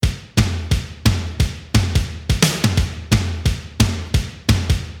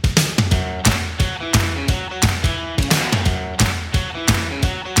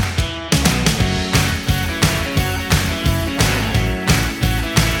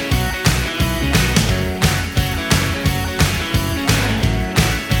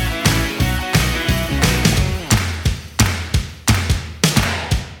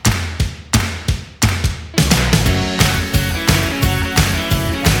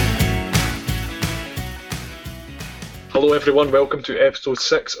Hello everyone, welcome to episode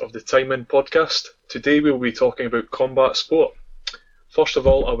 6 of the Time In podcast. Today we will be talking about combat sport. First of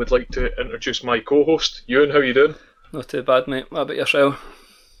all, I would like to introduce my co-host. Ewan, how you doing? Not too bad, mate. What about yourself?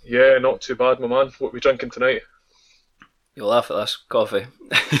 Yeah, not too bad, my man. What are we drinking tonight? You'll laugh at this. Coffee.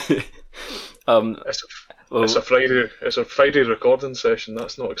 It's a Friday recording session.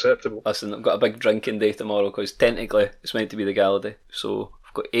 That's not acceptable. Listen, I've got a big drinking day tomorrow because technically it's meant to be the gala day. So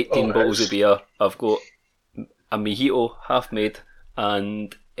I've got 18 bottles of beer. I've got a mojito half made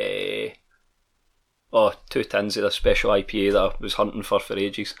and 2 tins of the special IPA that I was hunting for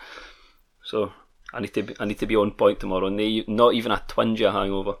ages. So I need to be on point tomorrow. Not even a twinge of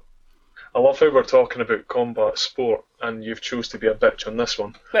hangover. I love how we're talking about combat sport and you've chose to be a bitch on this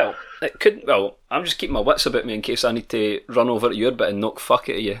one. Well, I'm just keeping my wits about me in case I need to run over to your bit and knock fuck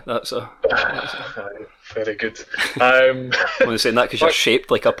at you. That's very good. I'm only saying that because you're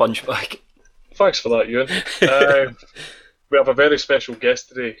shaped like a punch bag. Thanks for that, Ewan. We have a very special guest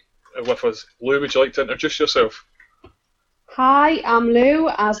today with us. Lou, would you like to introduce yourself? Hi, I'm Lou.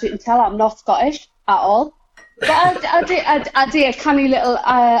 As you can tell, I'm not Scottish at all. But I do a canny little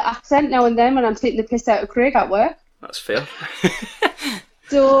accent now and then when I'm taking the piss out of Craig at work. That's fair.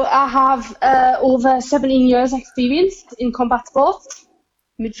 So I have over 17 years experience in combat sports,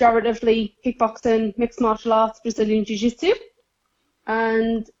 majoritively kickboxing, mixed martial arts, Brazilian jiu-jitsu.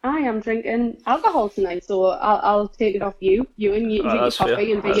 And I am drinking alcohol tonight, so I'll take it off you. You drink your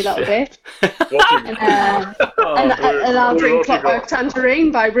coffee and be a little bit. And I'll drink Clockwork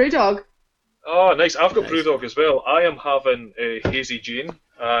Tangerine by Brewdog. Oh, nice. I've got Brewdog as well. I am having a Hazy Jane.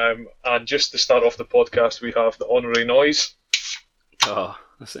 And just to start off the podcast, we have the Honorary Noise. Oh,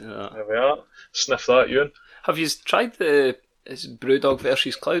 listen to that. There we are. Sniff that, Ewan. Have you tried the Brewdog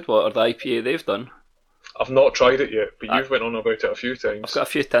versus Cloudwater, the IPA they've done? I've not tried it yet, but you've went on about it a few times. I've got a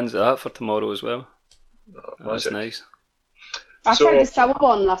few tins of that for tomorrow as well. Oh, that's nice. I tried the sour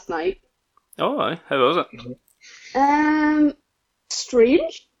one last night. Oh, aye. How was it?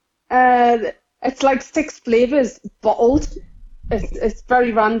 Strange. It's like 6 flavours bottled. It's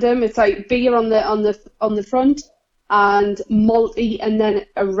very random. It's like beer on the front and malty, and then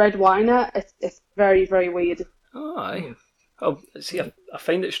a red winer. It's very, very weird. Oh, aye. Oh, see, I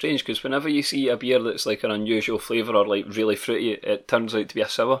find it strange because whenever you see a beer that's like an unusual flavour or like really fruity, it turns out to be a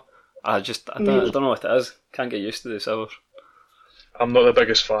sour. I don't know what it is. Can't get used to the sours. I'm not the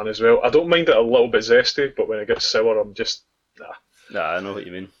biggest fan as well. I don't mind it a little bit zesty, but when it gets sour, I'm just nah. I know what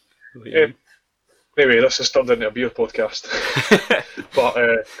you mean. Anyway, this has turned into a beer podcast.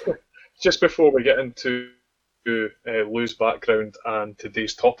 But just before we get into Lou's background and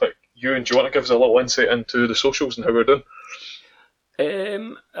today's topic, Ewan, do you want to give us a little insight into the socials and how we're doing?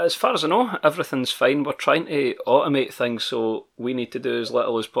 As far as I know, everything's fine. We're trying to automate things, so we need to do as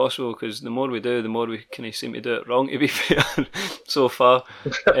little as possible because the more we do, the more we kind of seem to do it wrong, to be fair, so far.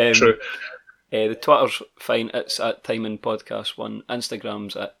 True. The Twitter's fine, it's at Time In Podcast 1.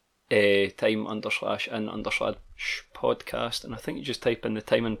 Instagram's at time_in_podcast, and I think you just type in the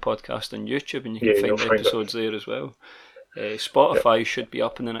Time In Podcast on YouTube and you can find episodes there as well. Spotify should be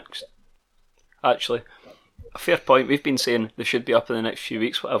up in the next... Actually, a fair point, we've been saying they should be up in the next few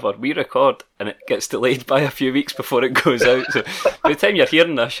weeks, whatever. We record and it gets delayed by a few weeks before it goes out, so by the time you're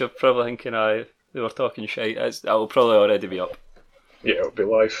hearing this you're probably thinking they were talking shite. That will probably already be up. Yeah, it'll be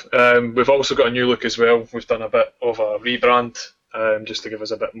live. We've also got a new look as well. We've done a bit of a rebrand just to give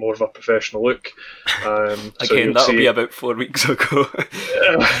us a bit more of a professional look. Again, that'll be about 4 weeks ago.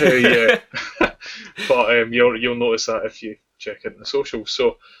 Yeah. But you'll notice that if you check into the socials.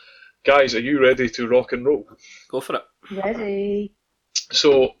 So, guys, are you ready to rock and roll? Go for it. Ready.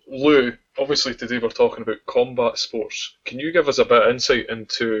 So, Lou, obviously today we're talking about combat sports. Can you give us a bit of insight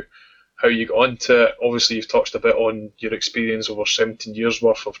into how you got into it? Obviously, you've touched a bit on your experience over 17 years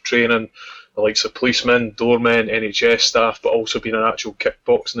worth of training, the likes of policemen, doormen, NHS staff, but also being an actual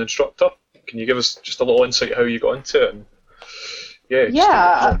kickboxing instructor. Can you give us just a little insight how you got into it? And,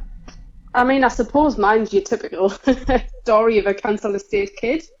 yeah. I mean, I suppose mine's your typical story of a council estate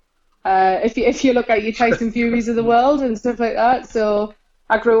kid. If you look at your Tyson Furies of the world and stuff like that. So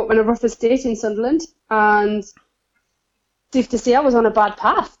I grew up in a rough estate in Sunderland, and safe to say I was on a bad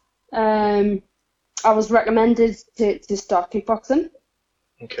path. I was recommended to start kickboxing.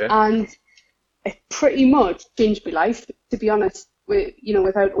 Okay. And it pretty much changed my life, to be honest.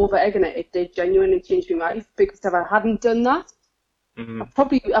 Without over egging it, it did genuinely change my life, because if I hadn't done that, I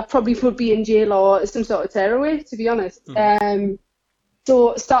probably would be in jail or some sort of tearaway, to be honest.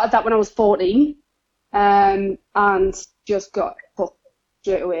 So started that when I was 14, and just got hooked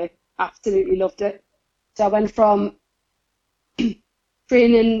straight away. Absolutely loved it. So I went from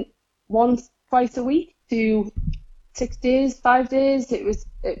training once, twice a week to 6 days, 5 days. It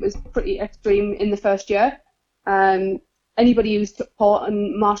was pretty extreme in the first year. Anybody who's took part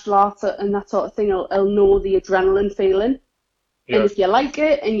in martial arts and that sort of thing will know the adrenaline feeling. Yeah. And if you like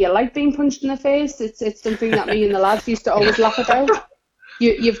it and you like being punched in the face, it's something that me and the lads used to always laugh about.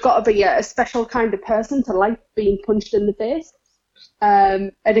 You've got to be a special kind of person to like being punched in the face.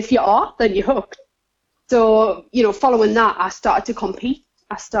 And if you are, then you're hooked. So, following that, I started to compete.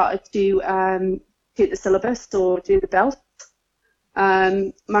 I started to take the syllabus or do the belt.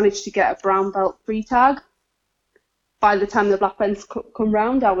 Managed to get a brown belt free tag. By the time the black belts come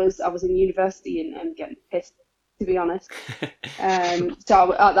round, I was in university and getting pissed, to be honest.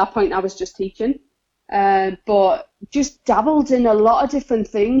 So at that point, I was just teaching. But just dabbled in a lot of different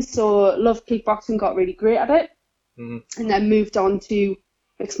things. So loved kickboxing, got really great at it. Mm-hmm. And then moved on to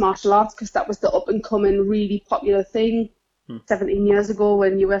mixed martial arts because that was the up-and-coming, really popular thing 17 years ago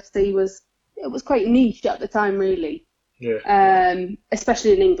when UFC was quite niche at the time, really. Yeah.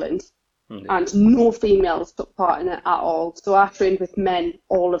 Especially in England. Mm-hmm. And no females took part in it at all. So I trained with men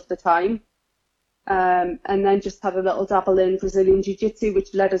all of the time. And then just had a little dabble in Brazilian Jiu-Jitsu,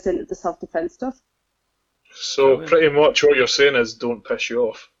 which led us into the self-defense stuff. So pretty much what you're saying is don't piss you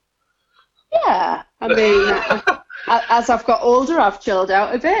off. Yeah, I mean, as I've got older, I've chilled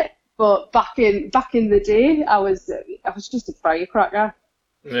out a bit. But back in the day, I was just a firecracker.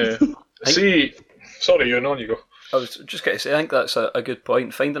 Yeah. See, sorry, you're on. You go. I was just going to say, I think that's a good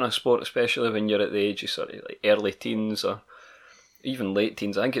point. Finding a sport, especially when you're at the age of sort of like early teens or even late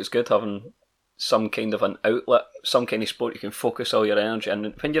teens, I think it's good having some kind of an outlet, some kind of sport you can focus all your energy.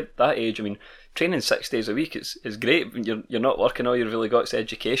 And when you're that age, I mean, training 6 days a week is great. When you're not working, all you've really got is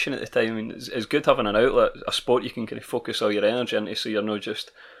education at the time. I mean, it's good having an outlet, a sport you can kind of focus all your energy into, so you're not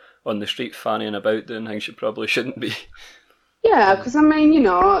just on the street fanning about doing things you probably shouldn't be. Yeah, because I mean,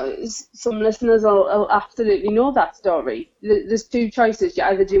 some listeners will absolutely know that story. There's two choices. You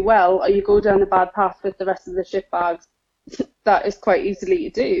either do well or you go down the bad path with the rest of the shitbags. That is quite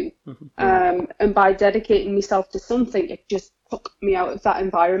easily to do. Mm-hmm. And by dedicating myself to something, it just took me out of that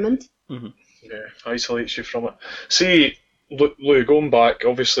environment. Mm-hmm. Yeah, isolates you from it. See, Lou, going back,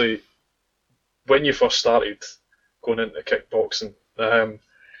 obviously, when you first started going into kickboxing,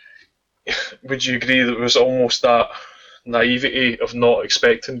 would you agree that there was almost that naivety of not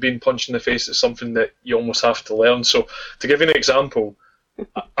expecting being punched in the face? It's something that you almost have to learn. So, to give you an example,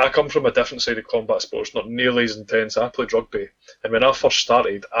 I come from a different side of combat sports, not nearly as intense. I played rugby, and when I first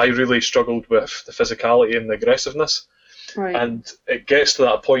started, I really struggled with the physicality and the aggressiveness. Right. And it gets to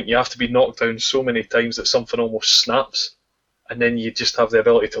that point, you have to be knocked down so many times that something almost snaps, and then you just have the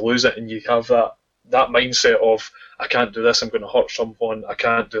ability to lose it, and you have that mindset of, I can't do this, I'm going to hurt someone, I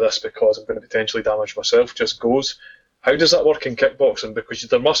can't do this because I'm going to potentially damage myself, just goes. How does that work in kickboxing? Because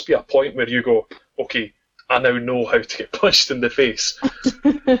there must be a point where you go, okay, I now know how to get punched in the face.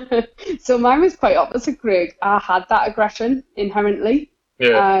 So mine was quite opposite, Craig. I had that aggression inherently.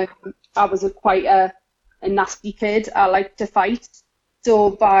 Yeah. I was quite a nasty kid. I liked to fight.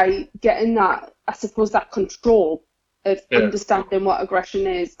 So by getting that, I suppose, that control of understanding what aggression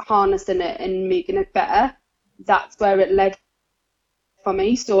is, harnessing it and making it better, that's where it led for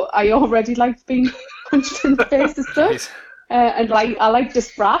me. So I already liked being punched in the face and stuff. Nice. And I liked to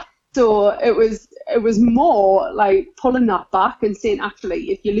sprat. So it was more like pulling that back and saying,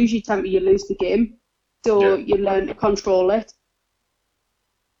 actually, if you lose your temper, you lose the game. So you learn to control it.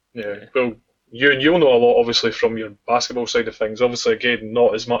 Yeah, well, you'll know a lot, obviously, from your basketball side of things. Obviously, again,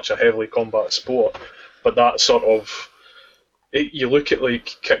 not as much a heavily combat sport, but that sort of, you look at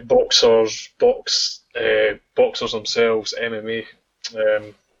like kickboxers, boxers themselves, MMA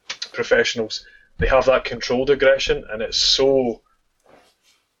professionals, they have that controlled aggression, and it's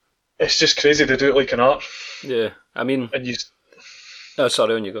just crazy to do it like an art. Yeah, I mean... Oh,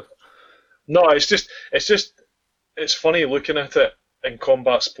 sorry, on you go. No, it's funny looking at it in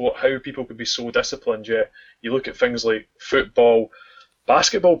combat sport, how people could be so disciplined, yet you look at things like football,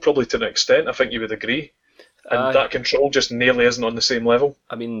 basketball probably to an extent, I think you would agree, and that control just nearly isn't on the same level.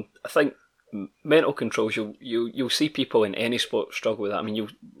 I mean, I think mental controls, you'll see people in any sport struggle with that. I mean, you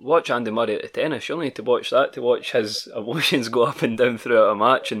watch Andy Murray at the tennis, you only need to watch that to watch his emotions go up and down throughout a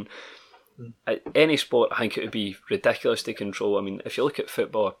match, and at any sport I think it would be ridiculous to control. I mean, if you look at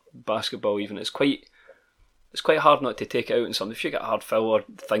football or basketball even, it's quite hard not to take it out in something. If you get a hard foul or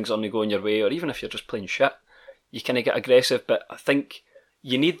things only going your way, or even if you're just playing shit, you kind of get aggressive, but I think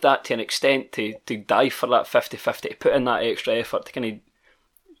you need that to an extent to dive for that 50-50, to put in that extra effort, to kind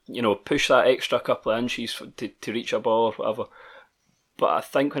of push that extra couple of inches to reach a ball or whatever. But I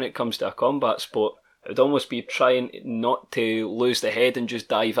think when it comes to a combat sport, it would almost be trying not to lose the head and just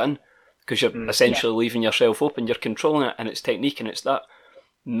dive in, because you're essentially leaving yourself open. You're controlling it, and it's technique, and it's that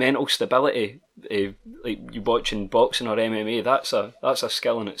mental stability. Like you watching boxing or MMA, that's a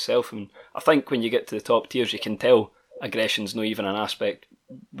skill in itself. And I think when you get to the top tiers, you can tell aggression's not even an aspect,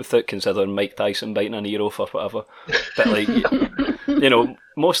 without considering Mike Tyson biting an ear off or whatever. But like, you know,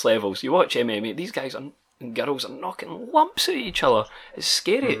 most levels, you watch MMA, these guys and girls are knocking lumps at each other. It's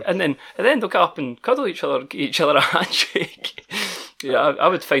scary. And then they'll get up and cuddle each other, give each other a handshake. I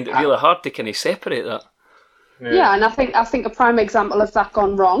would find it really hard to kind of separate that. Yeah, and I think a prime example of that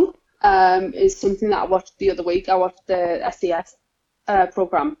gone wrong is something that I watched the other week. I watched the SES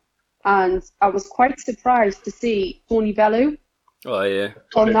program, and I was quite surprised to see Tony Bellew. Oh yeah,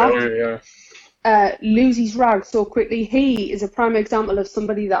 Tony Bellew, lose his rag so quickly. He is a prime example of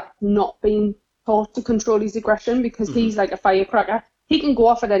somebody that's not been taught to control his aggression, because he's like a firecracker. He can go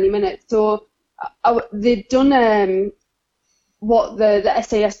off at any minute. So they've done what the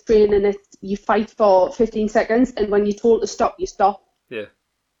SAS training is. You fight for 15 seconds, and when you're told to stop, you stop. Yeah.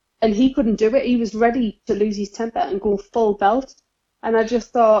 And he couldn't do it. He was ready to lose his temper and go full belt. And I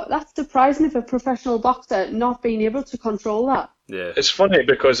just thought, that's surprising of a professional boxer not being able to control that. Yeah. It's funny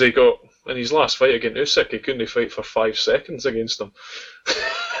because he got, in his last fight against Usyk, he couldn't fight for 5 seconds against him.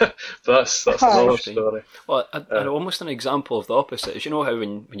 that's another story. Well, and almost an example of the opposite is, you know how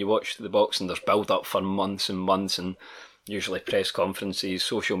when you watch the boxing, there's build up for months and months, and usually press conferences,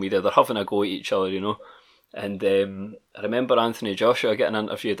 social media, they're having a go at each other, you know. And I remember Anthony Joshua getting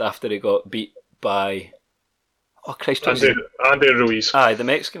interviewed after he got beat by, oh Christ, Andy Ruiz. Aye, the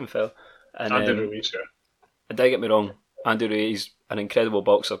Mexican fella. And, Andy Ruiz, yeah. And don't get me wrong, Andy Ruiz, an incredible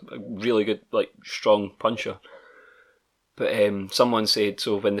boxer, a really good, like, strong puncher. But someone said,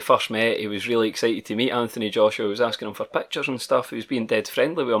 so when they first met, he was really excited to meet Anthony Joshua. He was asking him for pictures and stuff. He was being dead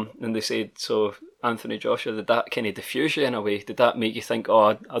friendly with him. And they said, so Anthony Joshua, did that kind of diffuse you in a way? Did that make you think,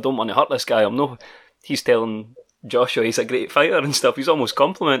 oh, I don't want to hurt this guy? He's telling Joshua he's a great fighter and stuff. He's almost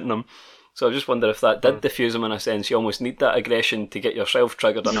complimenting him. So I just wonder if that did diffuse him in a sense. You almost need that aggression to get yourself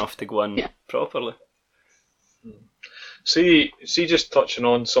triggered enough to go in properly. See, just touching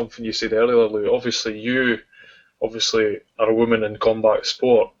on something you said earlier, Lou, obviously you are a woman in combat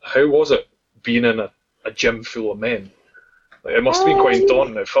sport. How was it being in a gym full of men? Like, it must have been quite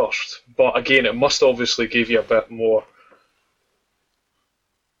daunting at first, but again, it must obviously give you a bit more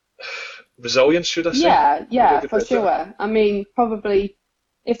resilience, should I say? Yeah, for sure. I mean, probably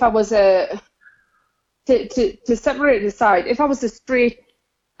if I was to separate it aside, if I was a straight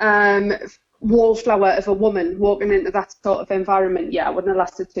wallflower of a woman walking into that sort of environment, I wouldn't have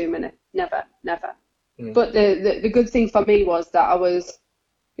lasted 2 minutes. Never. But the good thing for me was that I was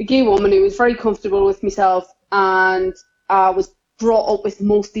a gay woman who was very comfortable with myself, and I was brought up with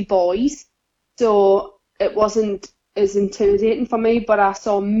mostly boys, so it wasn't as intimidating for me. But I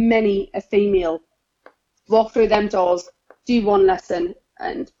saw many a female walk through them doors, do one lesson,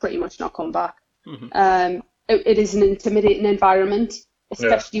 and pretty much not come back. It is an intimidating environment,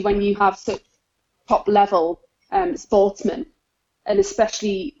 especially when you have such top level sportsmen. And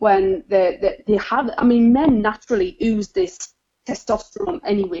especially when they have, I mean, men naturally ooze this testosterone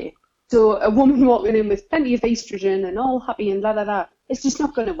anyway. So a woman walking in with plenty of estrogen and all happy and it's just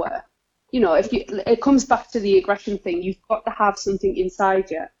not going to work. You know, it comes back to the aggression thing. You've got to have something inside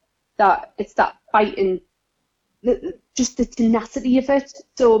you that it's that fighting, just the tenacity of it.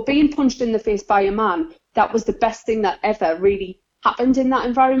 So being punched in the face by a man, that was the best thing that ever really happened in that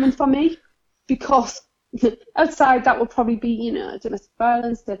environment for me, because outside that would probably be, domestic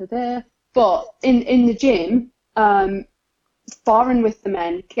violence, but in the gym, sparring with the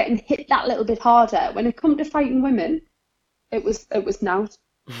men, getting hit that little bit harder. When it come to fighting women, it was nout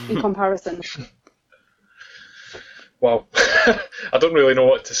in comparison. Wow. I don't really know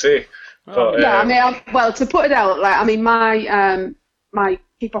what to say. But, I mean, to put it out, my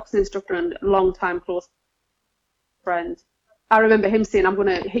kickboxing instructor and long-time close friend, I remember him saying, "I'm going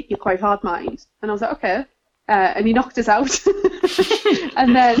to hit you quite hard, mind." And I was like, okay. And he knocked us out.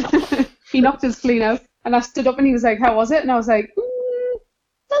 And then he knocked us clean out. And I stood up and he was like, "How was it?" And I was like, a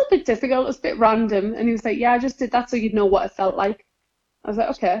little bit difficult. It was a bit random. And he was like, "Yeah, I just did that so you'd know what it felt like." I was like,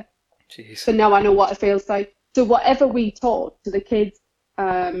 okay. Jeez. So now I know what it feels like. So whatever we taught to the kids,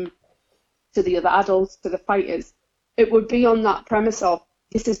 to the other adults, to the fighters, it would be on that premise of,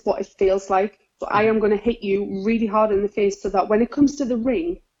 this is what it feels like. So I am going to hit you really hard in the face so that when it comes to the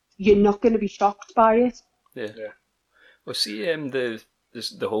ring, you're not going to be shocked by it. Yeah. Well, see,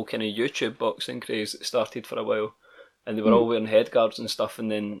 the whole kind of YouTube boxing craze that started for a while, and they were all wearing head guards and stuff,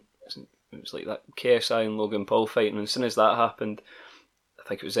 and then it was like that KSI and Logan Paul fighting, and as soon as that happened, I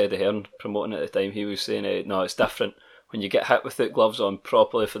think it was Eddie Hearn promoting it at the time, he was saying, no, it's different. when you get hit with the gloves on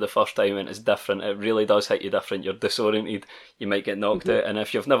properly for the first time and it's different, it really does hit you different. You're disoriented, you might get knocked out, and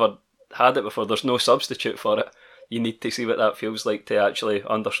if you've never had it before, there's no substitute for it. You need to see what that feels like to actually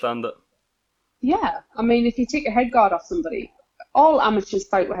understand it. Yeah, I mean, if you take a head guard off somebody, all amateurs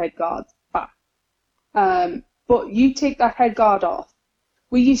fight with head guards back. But you take that head guard off.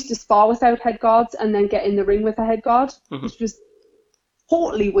 We used to spar without head guards and then get in the ring with a head guard, which was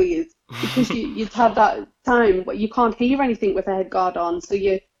totally weird because you'd had that time but you can't hear anything with a head guard on, so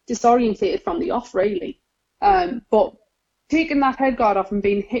you're disorientated from the off, really. But taking that head guard off and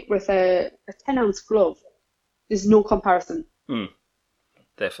being hit with a 10-ounce glove, there's no comparison.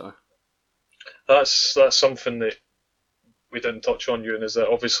 Definitely. That's something that we didn't touch on, Ewan, is that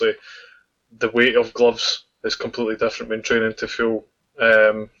obviously the weight of gloves is completely different when training to full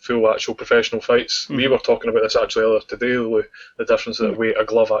actual professional fights. We were talking about this actually earlier today, Lou, the difference that the weight a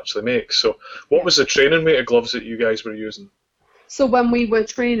glove actually makes. So what was the training weight of gloves that you guys were using? So when we were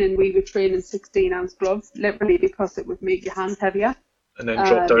training 16-ounce gloves, literally because it would make your hand heavier. And then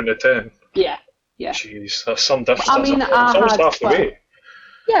drop down to 10? Yeah. Jeez, that's some difference. I mean, it's almost half the weight.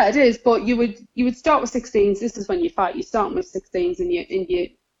 Yeah, it is, but you would start with 16s. This is when you fight. You start with 16s and you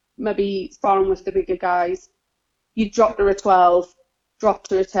maybe sparring with the bigger guys. You drop to a 12, drop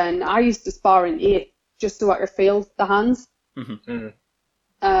to a 10. I used to spar in 8 just so I could feel the hands. And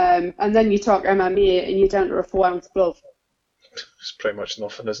then you talk MMA and you're down to a 4-ounce glove. It's pretty much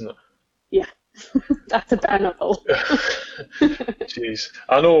nothing, isn't it? Yeah, that's a bare knuckle. Jeez,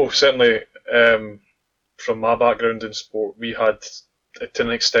 I know certainly from my background in sport, we had to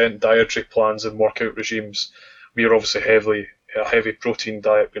an extent dietary plans and workout regimes. We were obviously a heavy protein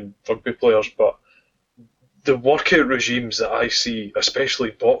diet being rugby players, but the workout regimes that I see,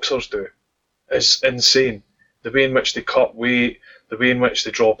 especially boxers do, is insane. The way in which they cut weight, the way in which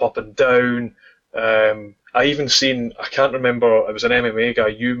they drop up and down. I even seen, I can't remember, it was an MMA guy,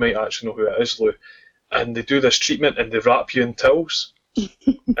 you might actually know who it is, Lou, and they do this treatment and they wrap you in towels. And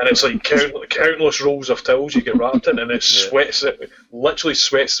it's like countless rolls of towels you get wrapped in, and it literally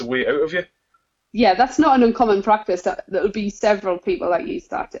sweats the weight out of you. Yeah, that's not an uncommon practice. There'll be several people that use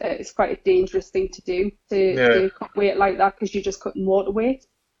that. It's quite a dangerous thing to do, to cut weight like that, because you're just cutting water weight.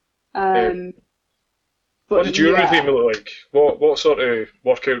 But what did your regime look like? What sort of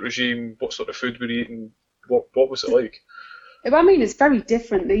workout regime, what sort of food were you eating? What was it like? I mean, it's very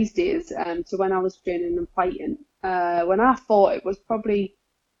different these days to when I was training and fighting. When I fought, it was probably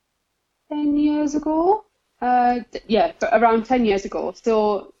 10 years ago. Around 10 years ago.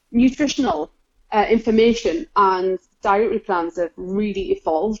 So nutritional information and dietary plans have really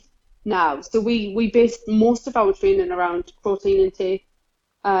evolved now. So we based most of our training around protein intake.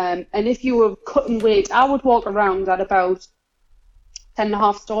 And if you were cutting weight, I would walk around at about 10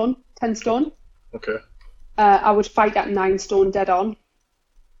 stone. Okay. I would fight at 9 stone dead on.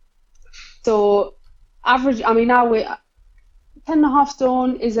 So average, I mean, I weigh 10.5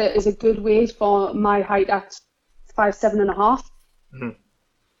 stone is a good weight for my height at 5'7.5".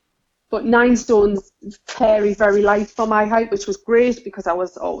 But 9 stones very, very light for my height, which was great because I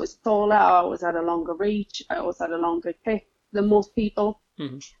was always taller, I always had a longer reach, I always had a longer kick than most people.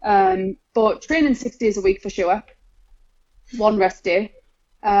 But training 6 days a week for sure. 1 rest day.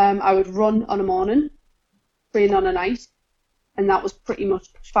 I would run on a morning, train on a night, and that was pretty much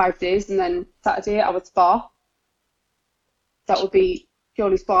 5 days. And then Saturday I would spar. That would be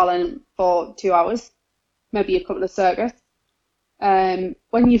purely sparring for 2 hours, maybe a couple of circuits.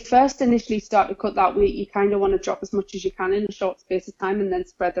 When you first initially start to cut that weight, you kind of want to drop as much as you can in a short space of time and then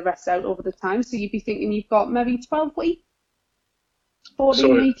spread the rest out over the time. So you'd be thinking you've got maybe 12 weeks,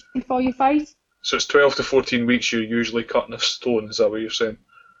 14 weeks before you fight. So it's 12 to 14 weeks you're usually cutting a stone, is that what you're saying?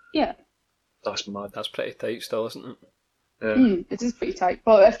 Yeah. That's mad. That's pretty tight still, isn't it? Yeah. It is pretty tight.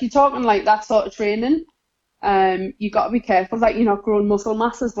 But if you're talking like that sort of training, you've got to be careful that you're not growing muscle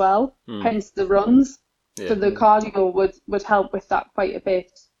mass as well, hence the runs. Yeah. So the cardio would help with that quite a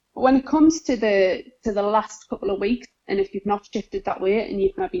bit. But when it comes to the last couple of weeks, and if you've not shifted that weight and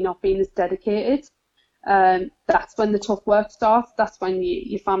you've maybe not been as dedicated, that's when the tough work starts. That's when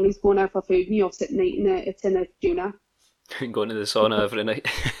your family's going out for food and you're sitting eating a tin of tuna. Going to the sauna every night.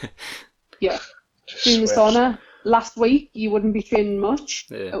 Yeah. Doing the sauna. Last week, you wouldn't be training much.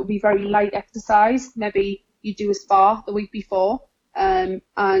 Yeah. It would be very light exercise. Maybe you do a spar the week before. And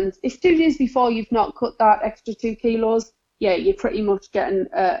if 2 days before you've not cut that extra 2 kilos, yeah, you're pretty much getting,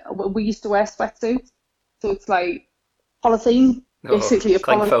 we used to wear sweatsuits. So it's like polythene, basically a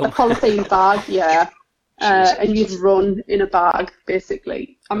polythene bag, yeah. And you'd run in a bag,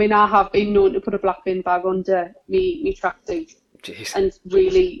 basically. I mean, I have been known to put a black bin bag under me tracksuit. Jeez. And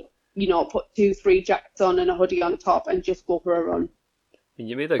really put 2-3 jackets on and a hoodie on top and just go for a run.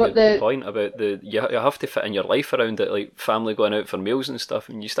 You made a good point about you have to fit in your life around it, like family going out for meals and stuff,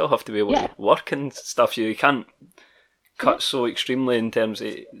 and you still have to be able to work and stuff. You can't cut so extremely in terms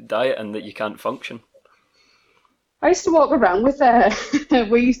of diet and that you can't function. I used to walk around with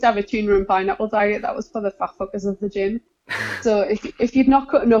we used to have a tuna and pineapple diet that was for the fat fuckers of the gym. So if you'd not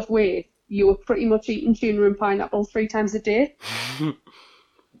cut enough weight, you were pretty much eating tuna and pineapple 3 times a day.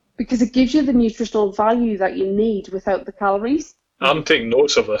 Because it gives you the nutritional value that you need without the calories. I'm taking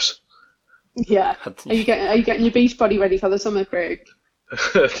notes of this. Yeah. Are you getting your beach body ready for the summer, Craig?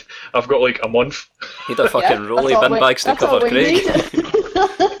 I've got like a month. Need a fucking rolly bin bags to cover Craig.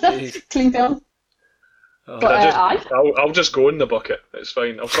 Clean down. But I'll just go in the bucket. It's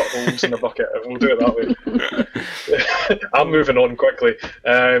fine. I'll cut holes in the bucket and we'll do it that way. I'm moving on quickly.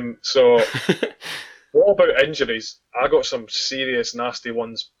 So, what about injuries? I got some serious nasty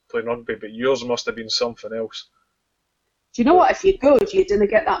ones playing rugby, but yours must have been something else. Do you know what? If you're good, you didn't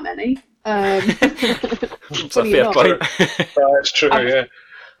get that many. It's a fair point. That's true, yeah.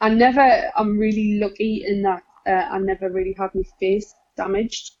 I'm really lucky in that I never really had my face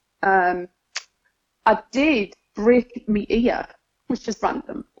damaged. I did break my ear, which is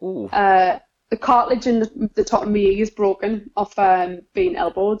random. The cartilage in the top of my ear is broken off being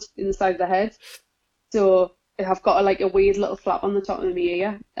elbowed in the side of the head. So I've got a weird little flap on the top of my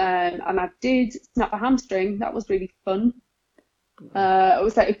ear. And I did snap a hamstring. That was really fun. It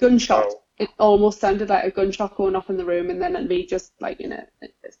was like a gunshot. Oh. It almost sounded like a gunshot going off in the room, and then me just in a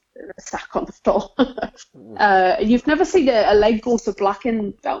sack on the floor. You've never seen a leg go so black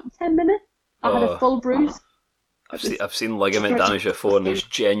in about 10 minutes? I had a full bruise. I've seen ligament damage before, and it's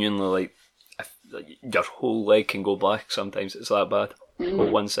genuinely your whole leg can go black sometimes. It's that bad. Or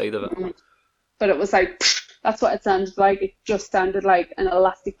one side of it. But it was that's what it sounded like. It just sounded like an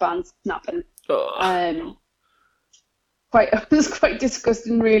elastic band snapping. It was quite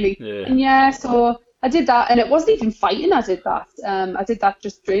disgusting, really. Yeah. And so I did that, and it wasn't even fighting. I did that. I did that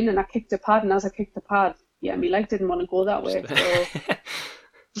just training. I kicked a pad, and as I kicked the pad, my leg didn't want to go that way. So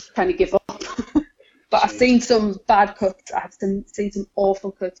just kind of give up. But I've seen some bad cuts. I've seen some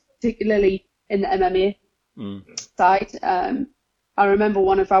awful cuts, particularly in the MMA side. I remember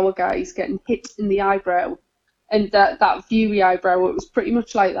one of our guys getting hit in the eyebrow, and that viewy eyebrow, it was pretty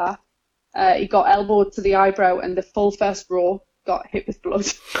much like that. He got elbowed to the eyebrow, and the full first row got hit with blood.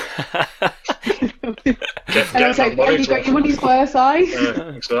 And I was like, have you got your money's worth,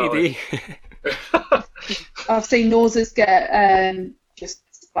 Exactly. I've seen noses get just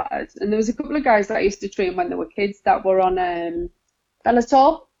splattered. And there was a couple of guys that I used to train when they were kids that were on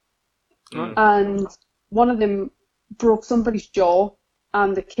Bellator. And one of them broke somebody's jaw,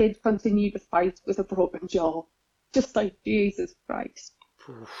 and the kid continued to fight with a broken jaw. Just like, Jesus Christ.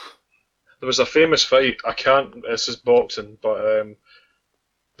 There was a famous fight, this is boxing, but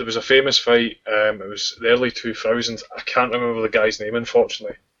there was a famous fight, it was the early 2000s, I can't remember the guy's name,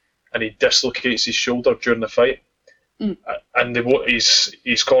 unfortunately, and he dislocates his shoulder during the fight, and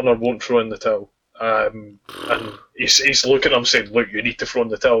his corner won't throw in the towel, and he's looking at him saying, look, you need to throw in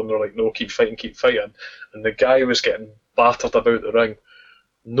the towel, and they're like, no, keep fighting, and the guy was getting battered about the ring.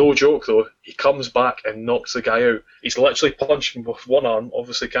 No joke though, he comes back and knocks the guy out. He's literally punched him with one arm,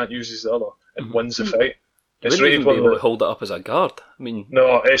 obviously can't use his other, and wins the fight. It's rated one of the... hold it up as a guard. I mean,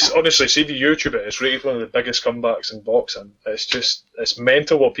 no, it's honestly, see the YouTube it. It's rated one of the biggest comebacks in boxing. It's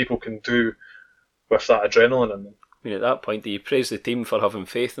mental what people can do with that adrenaline in them. I mean, at that point, do you praise the team for having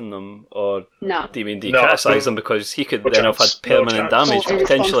faith in them, or no. do you criticise them because he could then have had permanent damage,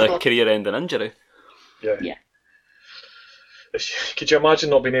 potentially a career-ending injury? Yeah. Could you imagine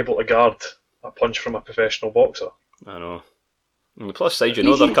not being able to guard a punch from a professional boxer? I know. On the plus side,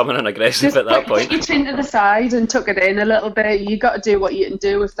 they're coming in aggressive at that point. Put your chin to the side and tuck it in a little bit. You got to do what you can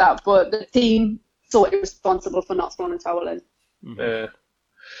do with that, but the team sort of responsible for not throwing a towel in.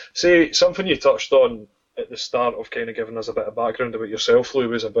 See, something you touched on at the start of kind of giving us a bit of background about yourself, Lou,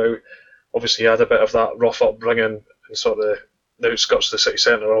 was about, obviously you had a bit of that rough upbringing in sort of the outskirts of the city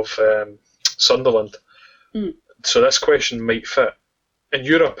centre of Sunderland. So this question might fit. In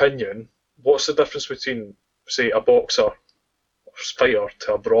your opinion, what's the difference between, say, a boxer or fighter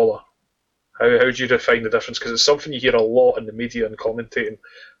to a brawler? How do you define the difference? Because it's something you hear a lot in the media and commentating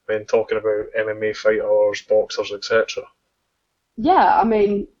when talking about MMA fighters, boxers, etc. Yeah, I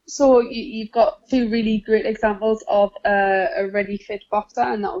mean, so you've got two really great examples of a ready fit boxer,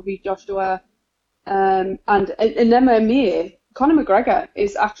 and that would be Joshua. And in MMA, Conor McGregor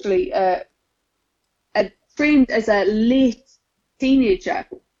is actually trained as a late teenager,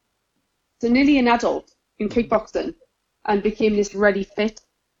 so nearly an adult in kickboxing, and became this ready fit.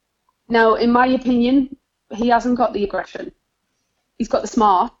 Now, in my opinion, he hasn't got the aggression. He's got the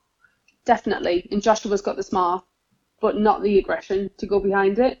smart, definitely, and Joshua's got the smart, but not the aggression to go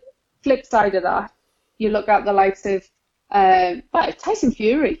behind it. Flip side of that, you look at the likes of Tyson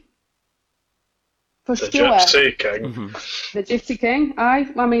Fury. For the sure. Gypsy King. Mm-hmm. The Gypsy King,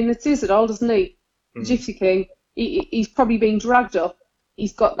 aye. I mean, it says it all, doesn't he? The Gypsy King. He's probably been dragged up.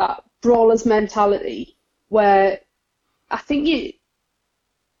 He's got that brawler's mentality where I think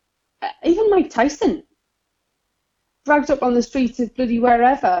even Mike Tyson dragged up on the streets of bloody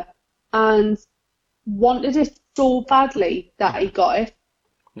wherever and wanted it so badly that he got it.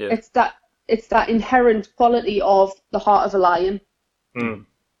 Yeah. It's that inherent quality of the heart of a lion. Mm.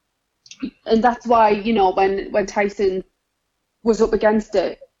 And that's why, you know, when Tyson was up against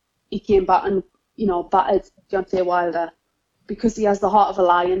it, he came back and, you know, battered Deontay Wilder because he has the heart of a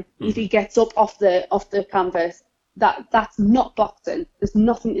lion. Mm. If he gets up off the canvas, that's not boxing. There's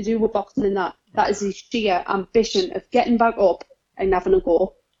nothing to do with boxing in that. That is his sheer ambition of getting back up and having a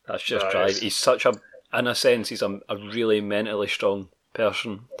go. That's just drive. He's such in a sense, he's a really mentally strong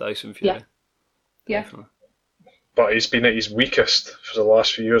person, Tyson Fury. Yeah. Definitely. But he's been at his weakest for the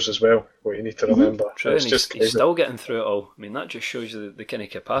last few years as well, what you need to remember. True, and he's still getting through it all. I mean, that just shows you the kind of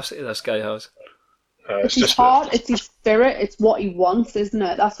capacity this guy has. It's his heart, it's his spirit, it's what he wants, isn't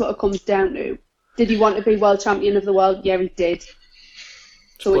it? That's what it comes down to. Did he want to be world champion of the world? Yeah, he did.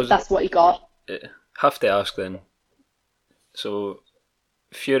 So that's what he got. Have to ask then. So,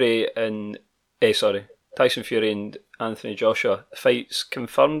 Tyson Fury and Anthony Joshua, fights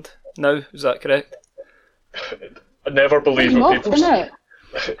confirmed now, is that correct? I never believe what people say.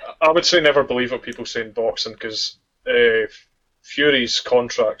 I would say never believe what people say in boxing because Fury's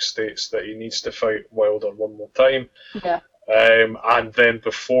contract states that he needs to fight Wilder one more time. Yeah. And then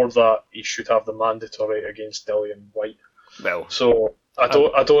before that, he should have the mandatory against Dillian White. Well, so I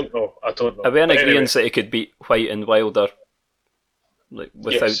don't know. Are we in agreement that he could beat White and Wilder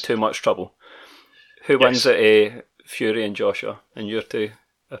without too much trouble? Who wins it, Fury and Joshua, in your two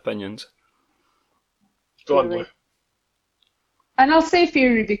opinions? Go on, Lou. And I'll say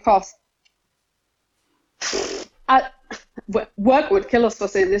Fury because work would kill us for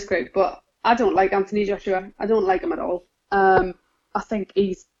saying this, Craig, but I don't like Anthony Joshua. I don't like him at all. I think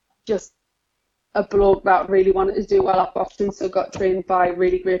he's just a bloke that really wanted to do well at boxing, so got trained by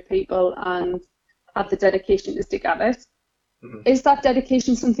really great people and had the dedication to stick at it. Mm-hmm. Is that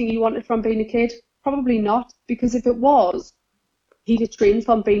dedication something you wanted from being a kid? Probably not, because if it was, he'd have trained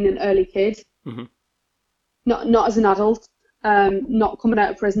from being an early kid, not as an adult, not coming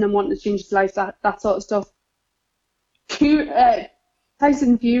out of prison and wanting to change his life, that sort of stuff.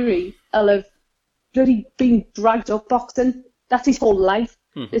 Tyson Fury will have bloody been dragged up boxing. That's his whole life.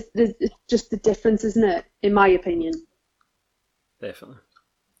 It's just the difference, isn't it? In my opinion. Definitely.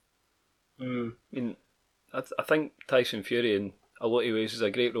 I mean, I think Tyson Fury in a lot of ways is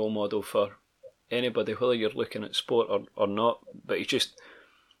a great role model for anybody, whether you're looking at sport or not. But he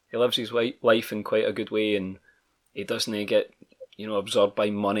lives his life in quite a good way, and he doesn't get absorbed by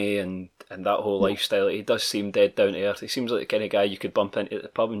money and that whole lifestyle. He does seem dead down to earth. He seems like the kind of guy you could bump into at the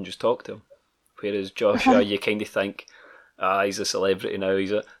pub and just talk to him. Whereas Joshua, you kind of think, he's a celebrity now.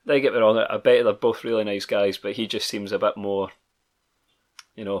 Don't get me wrong, I bet they're both really nice guys, but he just seems a bit more,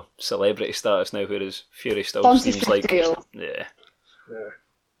 celebrity status now, whereas Fury still seems like,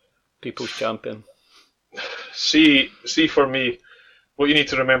 people's champion. See, for me, what you need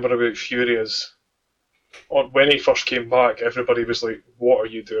to remember about Fury is, when he first came back, everybody was like, what are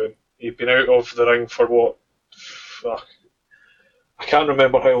you doing? He'd been out of the ring for what? I can't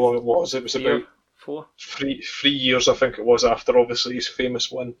remember how long it was. It was about 3 years, I think it was, after obviously his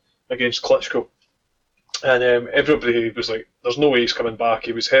famous win against Klitschko. And everybody was like, there's no way he's coming back.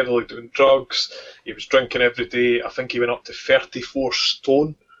 He was heavily doing drugs. He was drinking every day. I think he went up to 34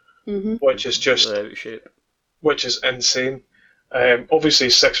 stone, which is just, which is insane. Obviously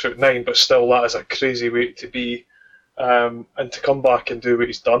he's 6'9", but still that is a crazy weight to be. And to come back and do what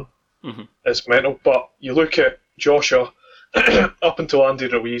he's done is mental. But you look at Joshua, up until Andy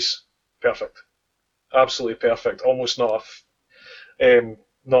Ruiz, perfect. Absolutely perfect. Almost not an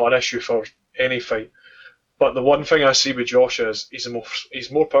issue for any fight. But the one thing I see with Joshua is he's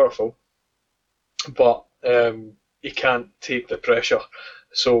more powerful, but he can't take the pressure.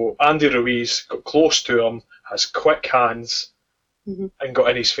 So Andy Ruiz got close to him, has quick hands, and got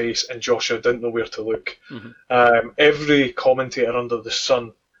in his face, and Joshua didn't know where to look. Every commentator under the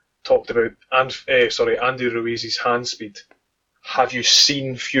sun talked about Andy Ruiz's hand speed. Have you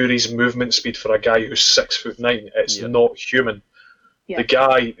seen Fury's movement speed for a guy who's 6'9"? It's not human. The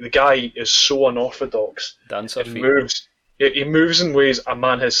guy is so unorthodox. Dancer feet. he moves in ways a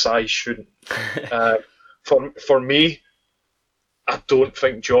man his size shouldn't. For me, I don't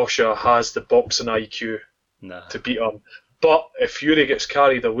think Joshua has the boxing IQ to beat him. But if Fury gets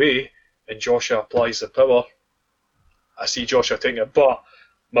carried away and Joshua applies the power, I see Joshua taking it. But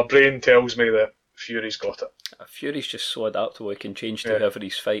my brain tells me that Fury's got it. Fury's just so adaptable. He can change to whoever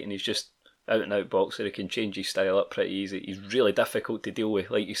he's fighting. He's just out and out boxer. He can change his style up pretty easy. He's really difficult to deal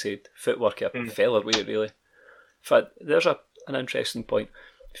with, like you said. Footwork, a featherweight, really. In fact, there's an interesting point.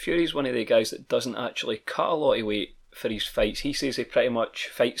 Fury's one of the guys that doesn't actually cut a lot of weight for his fights. He says he pretty much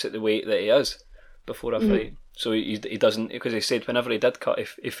fights at the weight that he is before a fight. So he doesn't, because he said whenever he did cut,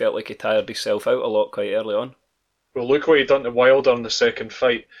 he felt like he tired himself out a lot quite early on. Well, look what he done to Wilder in the second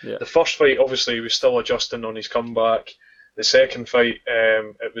fight. Yeah. The first fight, obviously, he was still adjusting on his comeback. The second fight,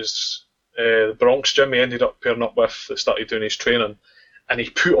 it was the Bronx gym he ended up pairing up with that started doing his training, and he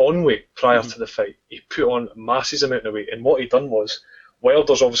put on weight prior to the fight. He put on massive amount of weight, and what he done was,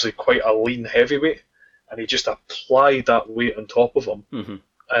 Wilder's obviously quite a lean heavyweight, and he just applied that weight on top of him.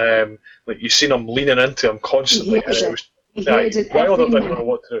 Like you've seen him leaning into him constantly, and it was Wilder didn't know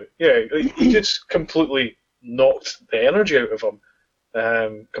what to do. Yeah, he just completely knocked the energy out of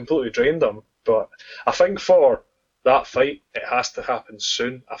him, completely drained him. But I think for that fight, it has to happen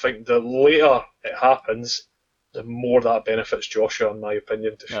soon. I think the later it happens, the more that benefits Joshua, in my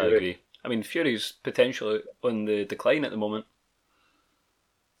opinion, to Fury. I agree. I mean, Fury's potentially on the decline at the moment.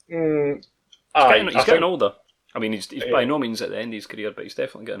 He's getting older. I mean, he's by no means at the end of his career, but he's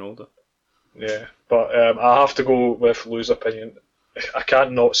definitely getting older. Yeah, but I have to go with Lou's opinion. I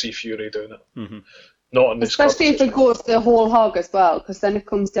can't not see Fury doing it. Not in this, especially if it goes the whole hog as well, because then it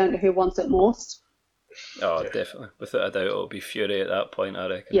comes down to who wants it most. Oh, definitely. Without a doubt, it'll be Fury at that point, I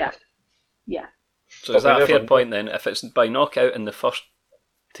reckon. Yeah. So is that a fair point then? If it's by knockout in the first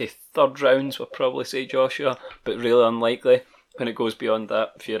to third rounds, we'll probably say Joshua, but really unlikely when it goes beyond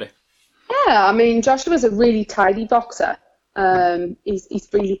that, Fury. Yeah, I mean, Joshua's a really tidy boxer. He's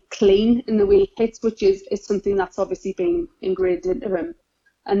really clean in the way he hits, which is something that's obviously been ingrained into him.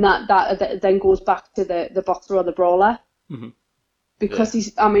 And that then goes back to the boxer or the brawler.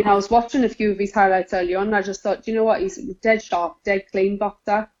 Because I was watching a few of his highlights earlier on, and I just thought, you know what, he's a dead sharp, dead clean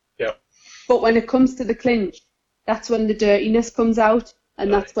boxer. Yeah. But when it comes to the clinch, that's when the dirtiness comes out,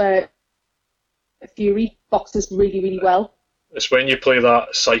 and that's where Fury boxes really, really well. It's when you play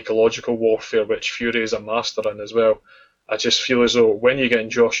that psychological warfare, which Fury is a master in as well. I just feel as though when you get in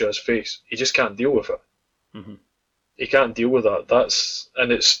Joshua's face, he just can't deal with it. He can't deal with that.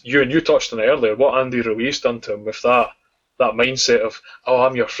 And it's you touched on it earlier. What Andy Ruiz done to him with that mindset of, oh,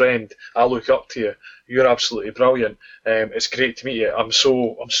 I'm your friend, I look up to you, you're absolutely brilliant, it's great to meet you, I'm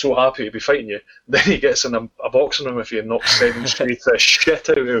so happy to be fighting you. Then he gets in a boxing room with you and knocks 7 straight the shit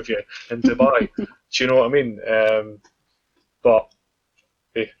out of you in Dubai. Do you know what I mean? But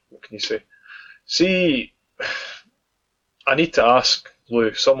hey, what can you say? See, I need to ask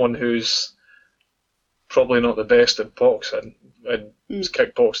Lou, someone who's probably not the best at boxing, and it's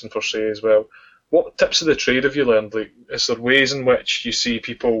kickboxing per se as well. What tips of the trade have you learned? Like, is there ways in which you see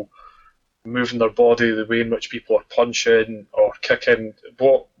people moving their body, the way in which people are punching or kicking?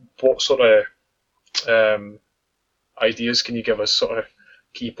 What sort of ideas can you give us, sort of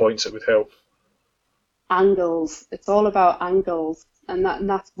key points that would help? Angles. It's all about angles, and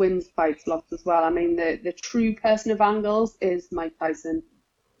that wins fights lots as well. I mean, the true person of angles is Mike Tyson.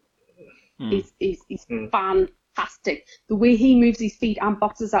 He's fantastic. The way he moves his feet and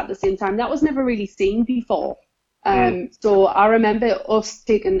boxes at the same time, that was never really seen before. So I remember us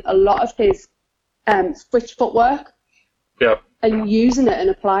taking a lot of his switch footwork and using it and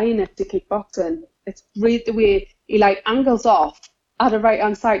applying it to kickboxing. It's great the way he angles off at a right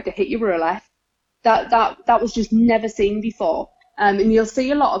hand side to hit you with a left. That was just never seen before. And you'll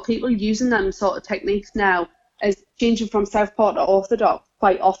see a lot of people using them sort of techniques now as changing from southpaw to orthodox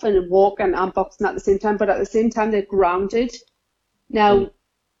quite often, and walking and boxing at the same time, but at the same time they're grounded. Now,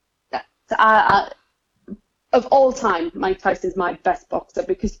 of all time, Mike Tyson's my best boxer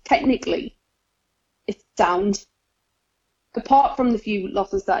because technically it's sound. Apart from the few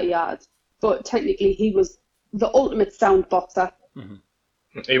losses that he had, but technically he was the ultimate sound boxer.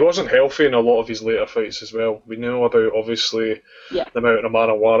 He wasn't healthy in a lot of his later fights as well. We know about, obviously, the amount of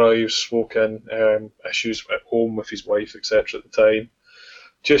marijuana he was smoking, issues at home with his wife, etc. at the time.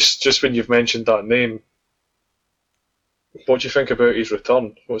 Just when you've mentioned that name, what do you think about his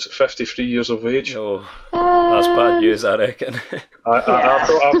return? Was it 53 years of age? Oh, that's bad news, I reckon. I've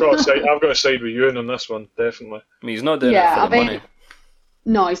got to side with you on this one, definitely. I mean, he's not doing it for the money.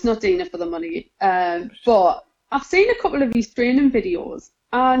 No, he's not doing it for the money. But I've seen a couple of his training videos,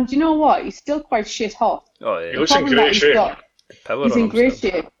 and you know what? He's still quite shit hot. Oh yeah. He looks in great shape. He's in great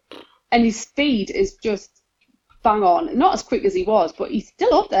shape, and his speed is just bang on. Not as quick as he was, but he's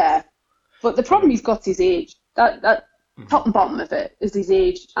still up there. But the problem he's got is his age. That top and bottom of it is his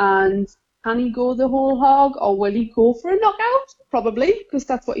age. And can he go the whole hog, or will he go for a knockout? Probably, because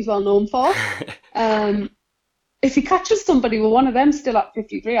that's what he's well known for. If he catches somebody with one of them still at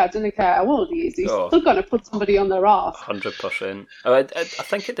 53, I don't care how old he is. He's still going to put somebody on their arse. 100%. I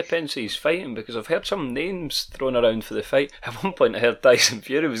think it depends who he's fighting, because I've heard some names thrown around for the fight. At one point I heard Tyson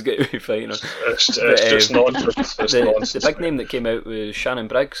Fury was going to be fighting him. It's just nonsense. The big name that came out was Shannon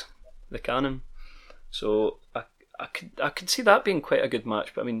Briggs, the Cannon. So I could see that being quite a good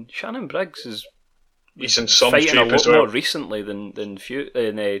match. But I mean, Shannon Briggs he's in some fighting shape a lot more recently than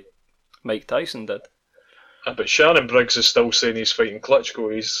Mike Tyson did. But Shannon Briggs is still saying he's fighting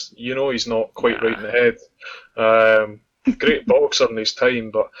Klitschko. He's not quite right in the head. Great boxer in his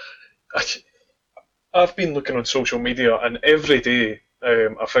time, but I've been looking on social media, and every day,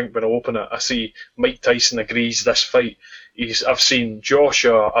 I think when I open it, I see Mike Tyson agrees this fight. I've seen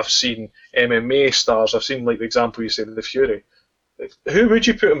Joshua, I've seen MMA stars, I've seen, like the example you said of the Fury. Who would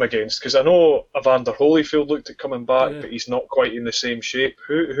you put him against? Because I know Evander Holyfield looked at coming back, but he's not quite in the same shape.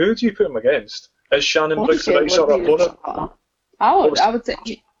 Who do you put him against? Is Shannon Briggs the right sort of opponent? I would say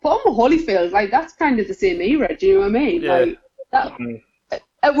put him with Holyfield. Like, that's kind of the same era. Do you know what I mean? Yeah. Like that,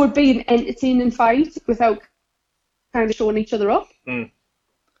 it would be an entertaining fight without kind of showing each other up.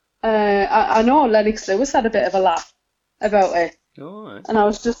 I know Lennox Lewis had a bit of a laugh about it, and I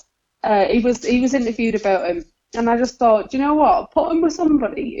was just he was interviewed about him, and I just thought, do you know what? Put him with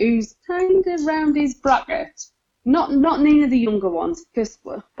somebody who's kind of round his bracket. Not any of the younger ones, because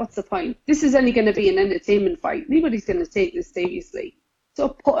what's the point? This is only going to be an entertainment fight. Nobody's going to take this seriously. So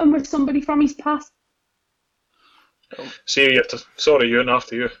put him with somebody from his past. See, sorry, Ewan,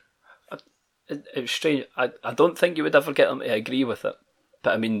 after you. It's strange. I don't think you would ever get them to agree with it.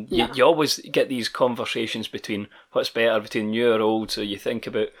 But I mean, you always get these conversations between what's better between new or old. So you think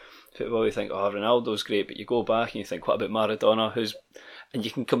about football, you think, oh, Ronaldo's great, but you go back and you think, what about Maradona? And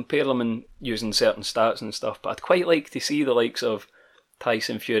you can compare them in using certain stats and stuff, but I'd quite like to see the likes of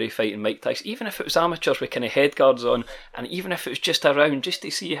Tyson Fury fighting Mike Tyson, even if it was amateurs with kind of head guards on, and even if it was just a round, just to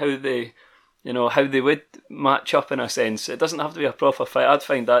see how they would match up in a sense. It doesn't have to be a proper fight. I'd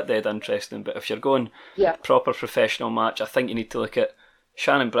find that dead interesting, but if you're going proper professional match, I think you need to look at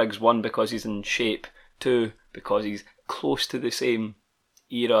Shannon Briggs, 1, because he's in shape, 2, because he's close to the same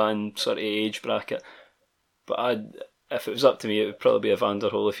era and sort of age bracket. But if it was up to me, it would probably be Evander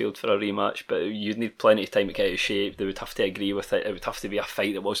Holyfield for a rematch, but you'd need plenty of time to get out of shape. They would have to agree with it. It would have to be a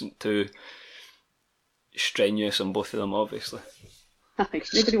fight that wasn't too strenuous on both of them, obviously.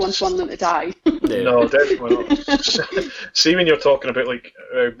 Nobody wants one of them to die. No, definitely not. See, when you're talking about, like,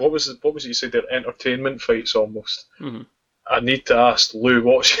 what was it you said there, entertainment fights almost? Mm-hmm. I need to ask Lou,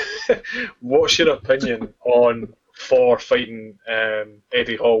 what's your opinion for fighting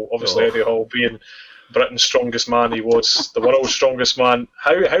Eddie Hall? Obviously, Eddie Hall being Britain's strongest man, he was the world's strongest man.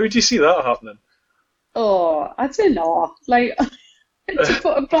 How do you see that happening? Oh, I don't know. Like, to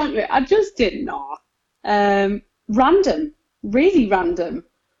put it bluntly, I just didn't know. Random, really random.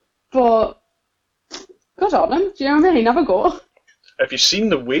 But good on him. Do you know what I mean? Have a go. Have you seen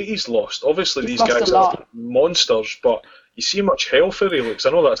the weight he's lost? Obviously, these guys are monsters, but you see how much healthier he looks.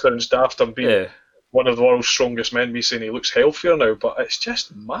 I know that sounds daft. I'm being one of the world's strongest men, me saying he looks healthier now, but it's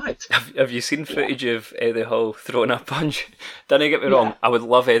just mad. Have you seen footage of Eddie Hall throwing a punch? Don't get me wrong, I would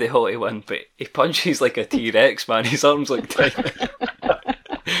love Eddie Hall to win, but he punches like a T-Rex, man. His arms look tiny.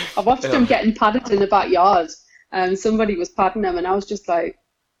 I watched him getting padded in the backyard, and somebody was padding him, and I was just like,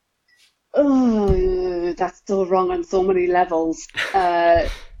 oh, that's still wrong on so many levels.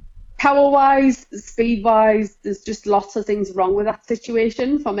 Power-wise, speed-wise, there's just lots of things wrong with that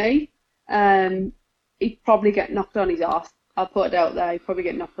situation for me. He'd probably get knocked on his arse. I'll put it out there. He'd probably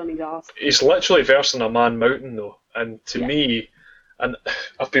get knocked on his arse. He's literally versing a Man Mountain, though. And to me, and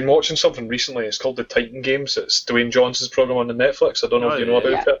I've been watching something recently, it's called the Titan Games. It's Dwayne Johnson's programme on the Netflix. I don't know if you know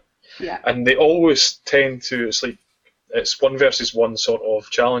about it. Yeah. And they always tend to, it's 1 versus 1 sort of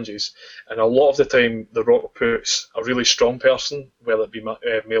challenges. And a lot of the time, The Rock puts a really strong person, whether it be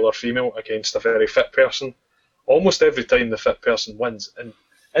male or female, against a very fit person. Almost every time the fit person wins. And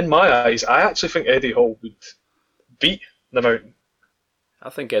in my eyes, I actually think Eddie Hall would beat the Mountain. I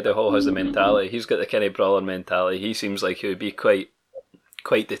think Eddie Hall has the mentality. He's got the Kenny Brawler mentality. He seems like he would be quite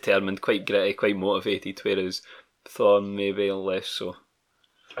determined, quite gritty, quite motivated, whereas Thorne maybe less so.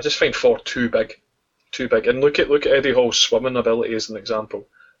 I just find Thor too big. And look at Eddie Hall's swimming ability as an example.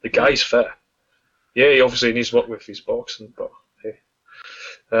 The guy's fit. Yeah, he obviously needs work with his boxing, but hey.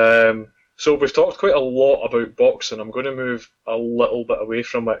 So we've talked quite a lot about boxing. I'm going to move a little bit away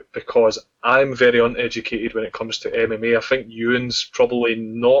from it because I'm very uneducated when it comes to MMA. I think Ewan's probably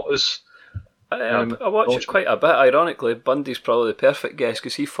not as... I watch it quite a bit, ironically. Bundy's probably the perfect guest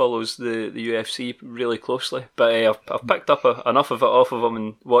because he follows the UFC really closely. But I've picked up enough of it off of him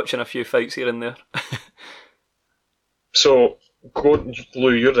and watching a few fights here and there. So,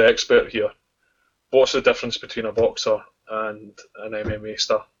 Lou, you're the expert here. What's the difference between a boxer and an MMA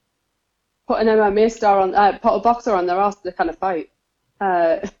star? Put an MMA star on, put a boxer on their ass, they kind of fight.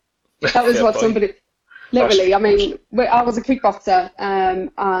 That was what somebody... Literally, I mean, I was a kickboxer,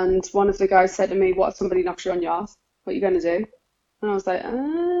 and one of the guys said to me, "What if somebody knocks you on your ass? What are you going to do?" And I was like, I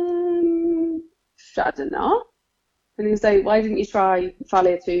don't know. And he was like, "Why didn't you try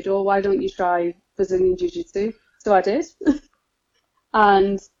Vale Tudo? Why don't you try Brazilian Jiu-Jitsu?" So I did.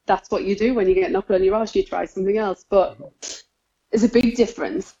 And that's what you do when you get knocked on your ass, you try something else. But there's a big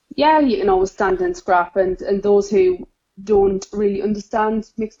difference. Yeah, you can always stand and scrap, and those who don't really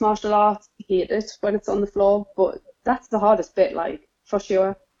understand mixed martial arts hate it when it's on the floor, but that's the hardest bit, like, for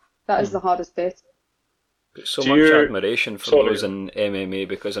sure. That is the hardest bit. So much admiration for those in MMA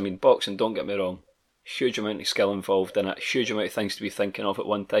because, I mean, boxing, don't get me wrong, huge amount of skill involved in it, huge amount of things to be thinking of at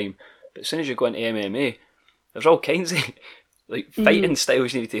one time, but as soon as you go into MMA, there's all kinds of like fighting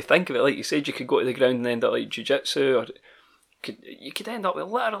styles you need to think of it. Like you said, you could go to the ground and end up like jiu-jitsu, or you could end up with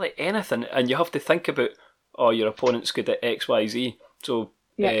literally anything, and you have to think about, oh, your opponent's good at X, Y, Z. So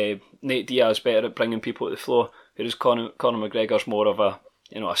Nate Diaz better at bringing people to the floor, whereas Conor McGregor's more of a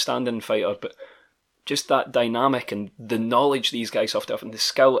standing fighter. But just that dynamic and the knowledge these guys have to have, and the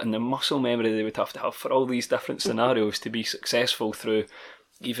skill and the muscle memory they would have to have for all these different scenarios to be successful through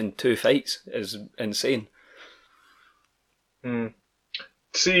even 2 fights is insane.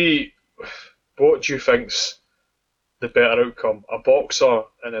 See, what do you think's the better outcome, a boxer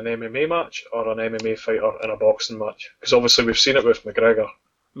in an MMA match or an MMA fighter in a boxing match? Because obviously we've seen it with McGregor.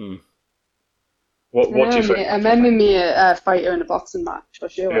 What do you think? An MMA fighter in a boxing match, for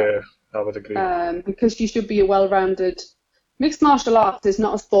sure. Yeah, I would agree. Because you should be a well-rounded... Mixed martial arts is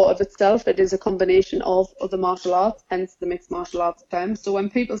not a sport of itself, it is a combination of other martial arts, hence the mixed martial arts term. So when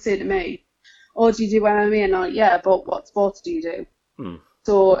people say to me, "Oh, do you do MMA?" and I'm like, "Yeah, but what sports do you do?"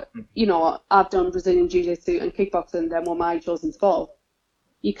 So, I've done Brazilian Jiu-Jitsu and kickboxing, then were my chosen sport.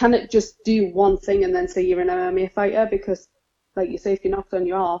 You cannot just do one thing and then say you're an MMA fighter because, like you say, if you're knocked on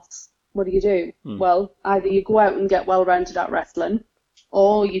your arse, what do? Well, either you go out and get well-rounded at wrestling,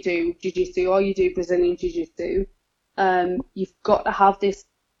 or you do Jiu-Jitsu, or you do Brazilian Jiu-Jitsu. You've got to have this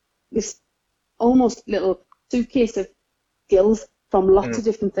almost little suitcase of skills from lots of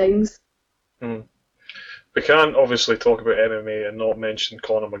different things. We can't obviously talk about MMA and not mention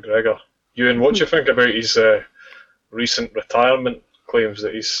Conor McGregor. Ewan, what do you think about his recent retirement claims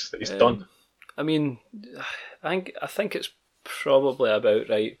that he's done? I mean, I think it's probably about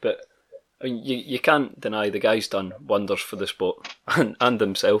right, but I mean, you can't deny the guy's done wonders for the sport and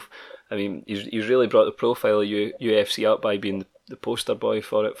himself. I mean, he's really brought the profile of UFC up by being the poster boy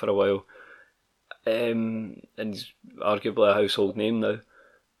for it for a while, and he's arguably a household name now.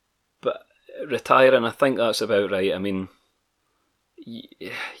 But retiring, I think that's about right. I mean,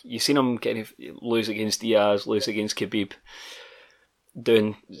 you seen him lose against Diaz, lose against Khabib,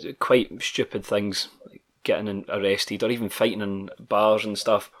 doing quite stupid things, like getting arrested or even fighting in bars and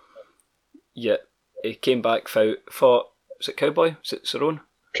stuff. Yet he came back, fought. Was it Cowboy? Was it Cerrone?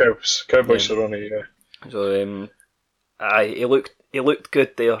 Cowboy Cerrone, yeah. So he looked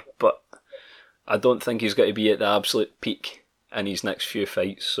good there, but I don't think he's got to be at the absolute peak in his next few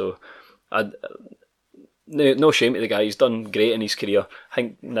fights. So no shame to the guy. He's done great in his career. I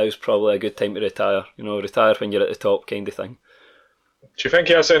think now's probably a good time to retire. Retire when you're at the top, kind of thing. Do you think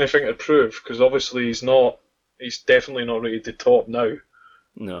he has anything to prove? Because obviously he's definitely not ready to top now.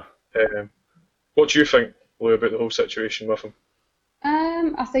 No. What do you think, Lou, about the whole situation with him?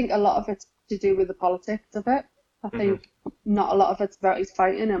 I think a lot of it's to do with the politics of it. I think not a lot of it's about his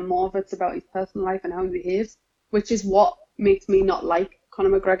fighting, and more of it's about his personal life and how he behaves, which is what makes me not like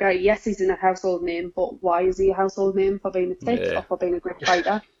Conor McGregor. Yes, he's in a household name, but why is he a household name? For being a tit or for being a great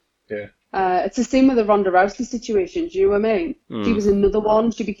fighter? Yeah. It's the same with the Ronda Rousey situation, do you know what I mean? She was another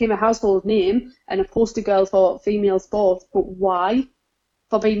one. She became a household name and a poster girl for female sports, but why?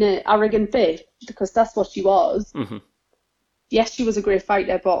 For being an arrogant bitch, because that's what she was. Yes, she was a great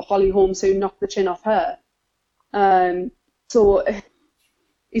fighter, but Holly Holm soon knocked the chin off her. So,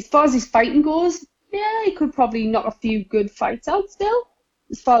 as far as his fighting goes, yeah, he could probably knock a few good fights out still.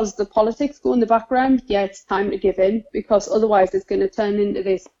 As far as the politics go in the background, yeah, it's time to give in, because otherwise it's going to turn into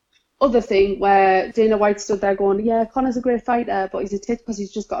this other thing where Dana White stood there going, yeah, Conor's a great fighter, but he's a tit because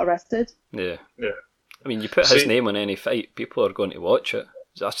he's just got arrested. Yeah. Yeah. I mean, you put his name on any fight, people are going to watch it.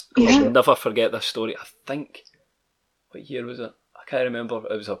 I'll never forget this story. I think, what year was it? I can't remember.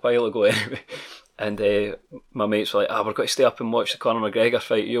 It was a while ago anyway. And my mates were like, we're going to stay up and watch the Conor McGregor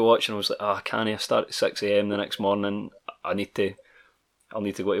fight. You watch? And I was like, I can't. I start at 6 a.m. the next morning. I'll need to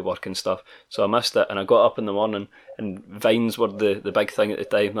go to work and stuff. So I missed it, and I got up in the morning, and Vines were the big thing at the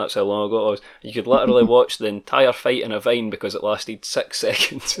time. That's how long ago it was. You could literally watch the entire fight in a Vine because it lasted 6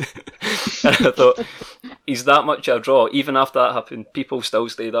 seconds. And I thought, he's that much a draw. Even after that happened, people still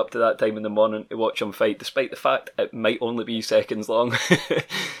stayed up to that time in the morning to watch him fight, despite the fact it might only be seconds long.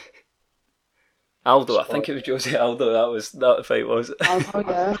 Aldo, I think it was Jose Aldo. That fight was. Aldo,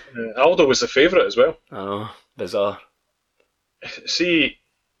 yeah. Aldo was the favourite as well. Oh, bizarre. See,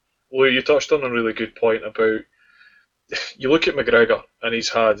 Lou, you touched on a really good point about, you look at McGregor and he's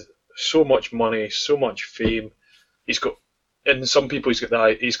had so much money, so much fame. He's got, in some people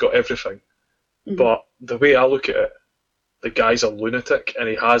he's got everything. Mm-hmm. But the way I look at it, the guy's a lunatic, and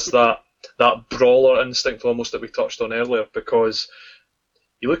he has that brawler instinct almost that we touched on earlier, because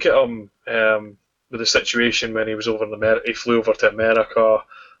you look at him with the situation when he was over in America, he flew over to America,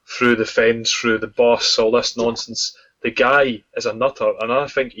 through the fence, through the bus, all this nonsense. The guy is a nutter, and I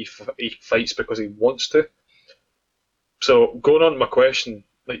think he fights because he wants to. So going on to my question,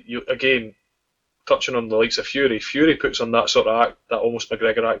 like you again, touching on the likes of Fury. Fury puts on that sort of act, that almost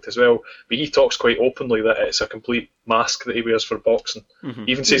McGregor act as well, but he talks quite openly that it's a complete mask that he wears for boxing. Mm-hmm.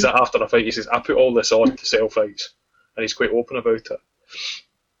 He even says that after a fight. He says, "I put all this on to sell fights," and he's quite open about it.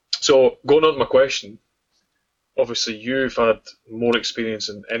 So going on to my question, obviously you've had more experience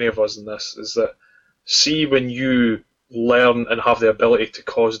than any of us in this. Is that, see, when you learn and have the ability to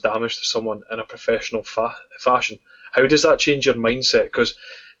cause damage to someone in a professional fashion, how does that change your mindset? Because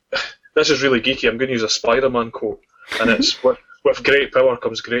this is really geeky. I'm going to use a Spider-Man quote, and it's with great power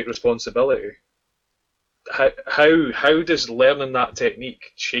comes great responsibility. How does learning that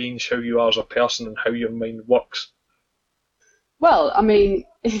technique change how you are as a person and how your mind works? Well, I mean,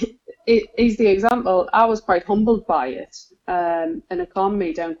 it is the example. I was quite humbled by it, and it calmed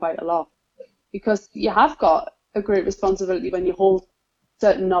me down quite a lot, because you have got a great responsibility when you hold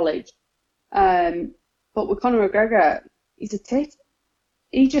certain knowledge. But with Conor McGregor, he's a tit.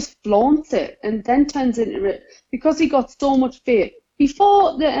 He just flaunts it and then turns into it, because he got so much fame.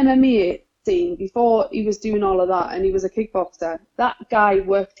 Before the MMA scene, before he was doing all of that and he was a kickboxer, that guy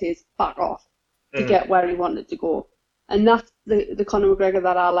worked his back off to get where he wanted to go. And that's the Conor McGregor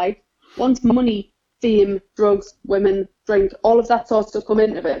that I like. Once money, fame, drugs, women, drink, all of that sort of stuff come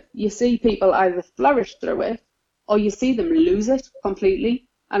into it, you see people either flourish through it or you see them lose it completely.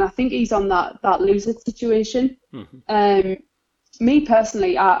 And I think he's on that lose it situation. Mm-hmm. Me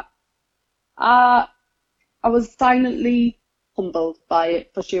personally, I was silently humbled by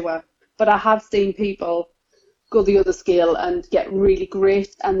it for sure. But I have seen people go the other scale and get really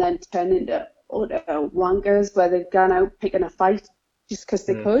great and then turn into wankers where they've gone out picking a fight just because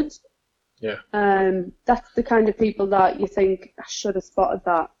they could. Yeah. That's the kind of people that you think, I should have spotted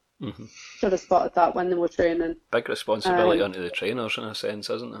that. Mm-hmm. Should have spotted that when they were training. Big responsibility onto the trainers in a sense,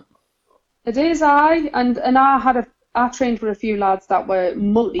 isn't it? It is, and I trained with a few lads that were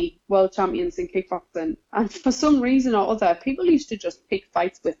multi-world champions in kickboxing, and for some reason or other, people used to just pick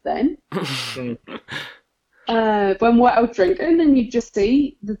fights with them. When we're out drinking, and you just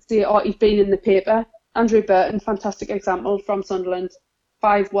see, he's been in the paper. Andrew Burton, fantastic example from Sunderland,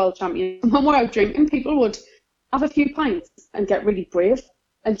 5 world champions. When we're out drinking, people would have a few pints and get really brave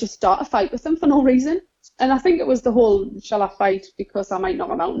and just start a fight with them for no reason. And I think it was the whole, shall I fight because I might knock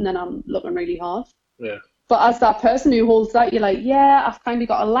him out and then I'm looking really hard. Yeah. But as that person who holds that, you're like, yeah, I've kind of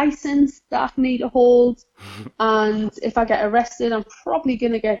got a license that I need to hold. And if I get arrested, I'm probably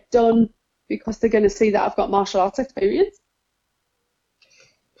going to get done because they're going to see that I've got martial arts experience.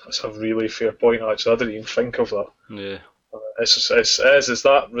 That's a really fair point, actually. I didn't even think of that. Yeah. It's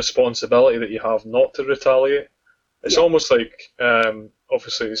that responsibility that you have not to retaliate. It's almost like,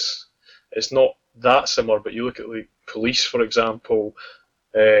 obviously, it's not that similar, but you look at like police, for example,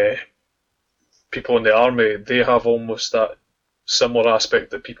 people in the army, they have almost that similar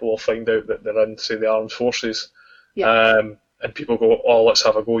aspect that people will find out that they're in, say, the armed forces. Yeah. And people go, oh, let's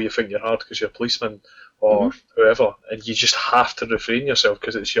have a go, you think you're hard because you're a policeman or whoever, and you just have to refrain yourself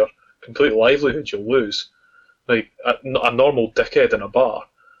because it's your complete livelihood you'll lose. Like, a normal dickhead in a bar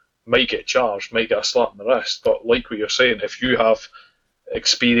might get charged, might get a slap in the wrist, but like what you're saying, if you have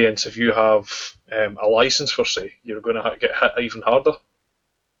experience, if you have a license for, say, you're going to get hit even harder.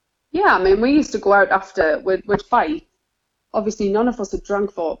 Yeah, I mean, we used to go out after, we'd fight, obviously none of us had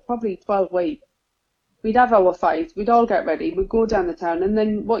drunk for probably 12 weeks. We'd have our fights, we'd all get ready, we'd go down the town, and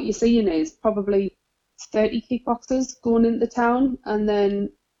then what you're seeing is probably 30 kickboxers going into town, and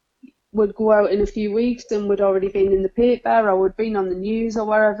then we'd go out in a few weeks and we'd already been in the paper or we'd been on the news or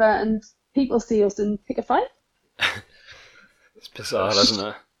wherever, and people see us and pick a fight. It's bizarre, isn't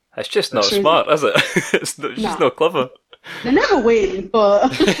it? It's just not smart, is it? It's just not clever. They never win, but...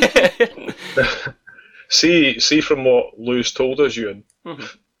 see from what Lou's told us, Ewan,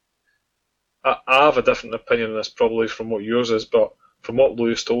 I have a different opinion on this probably from what yours is, but from what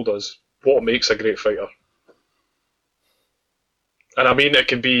Lou's told us, what makes a great fighter? And I mean, it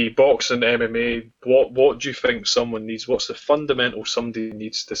can be boxing, MMA. What do you think someone needs? What's the fundamental somebody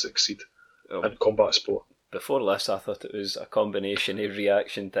needs to succeed in combat sport? Before this, I thought it was a combination of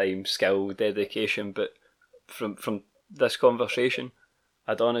reaction time, skill, dedication, but from this conversation,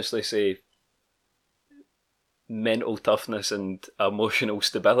 I'd honestly say mental toughness and emotional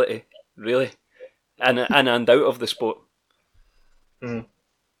stability, really, and out of the sport. Mm.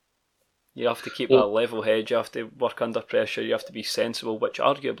 You have to keep that level head, you have to work under pressure, you have to be sensible, which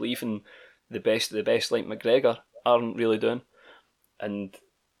arguably even the best like McGregor aren't really doing. And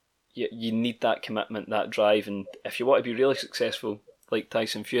you need that commitment, that drive, and if you want to be really successful, like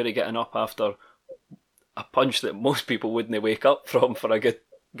Tyson Fury getting up after a punch that most people wouldn't wake up from for a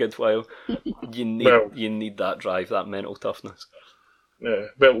good while, you need that drive, that mental toughness. Yeah,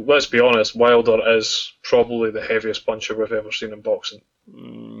 well, let's be honest, Wilder is probably the heaviest puncher we've ever seen in boxing.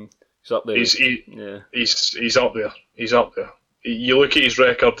 He's up there. He's up there. He's up there. You look at his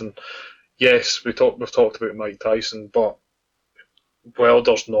record, and yes, we've talked about Mike Tyson, but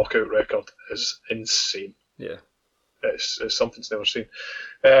Wilder's knockout record is insane. Yeah, it's something never seen.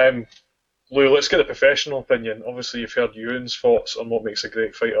 Lou, let's get a professional opinion. Obviously, you've heard Ewan's thoughts on what makes a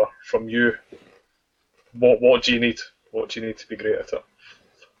great fighter. From you, what do you need? What do you need to be great at it?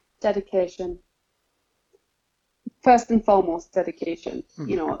 Dedication. First and foremost, dedication.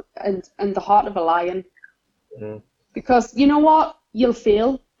 You know, and the heart of a lion. Because you know what? You'll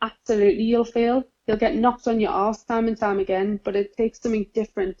fail. Absolutely, you'll fail. You'll get knocked on your arse time and time again. But it takes something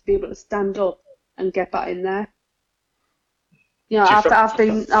different to be able to stand up and get back in there. You know,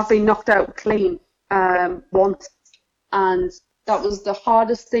 I've been knocked out clean once, and that was the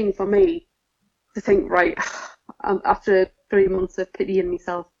hardest thing for me to think. Right, after 3 months of pitying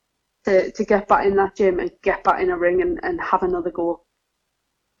myself, to get back in that gym and get back in a ring and have another go.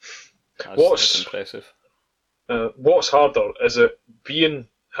 That's impressive. What's harder? Is it being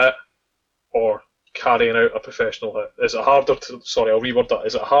hit or carrying out a professional hit? Is it harder to? Sorry, I'll reword that.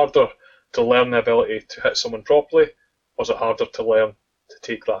 Is it harder to learn the ability to hit someone properly? Or is it harder to learn to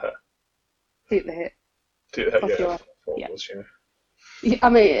take that hit? Take the hit. Take the hit, Sure. Yeah. I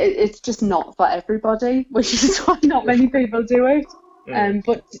mean, it's just not for everybody, which is why not many people do it.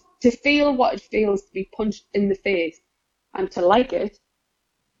 But to feel what it feels to be punched in the face and to like it,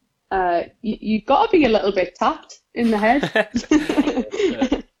 you've got to be a little bit tapped in the head.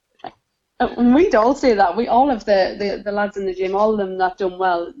 And we'd all say that. We all of the lads in the gym, all of them that done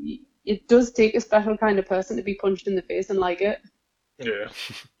well. It does take a special kind of person to be punched in the face and like it. Yeah.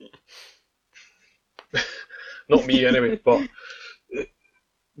 Not me anyway, but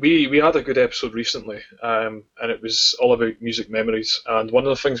we had a good episode recently, and it was all about music memories, and one of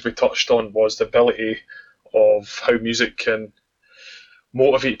the things we touched on was the ability of how music can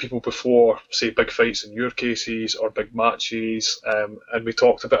motivate people before, say, big fights in your cases, or big matches, and we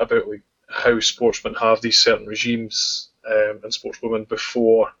talked a bit about like how sportsmen have these certain regimes and sportswomen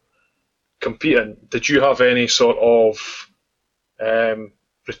before competing. Did you have any sort of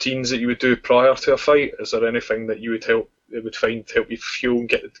routines that you would do prior to a fight? Is there anything that you would find to help you fuel and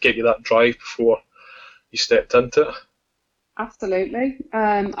get you that drive before you stepped into it? Absolutely.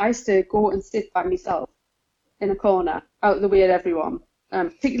 I used to go and sit by myself in a corner, out of the way of everyone,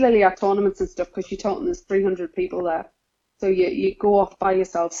 particularly at tournaments and stuff, because you're talking there's 300 people there. So you go off by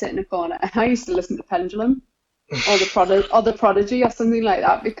yourself, sit in a corner. And I used to listen to Pendulum or the Prodigy or something like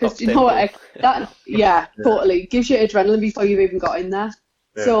that, because you know what, totally gives you adrenaline before you've even got in there.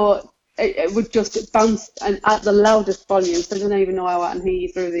 Yeah. So it would just bounce and at the loudest volume. So I don't even know how I can hear you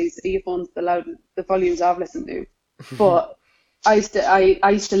through these earphones, the volumes I've listened to. But I used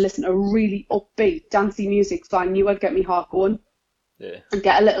to listen to really upbeat, dancey music, so I knew I'd get my heart going and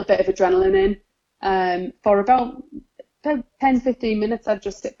get a little bit of adrenaline in. For about 10-15 minutes, I'd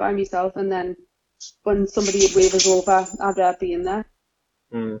just sit by myself, and then when somebody would wave us over, I'd be in there.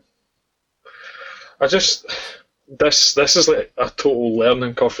 This is like a total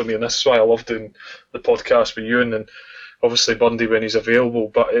learning curve for me, and this is why I love doing the podcast with you, and then obviously Bundy when he's available.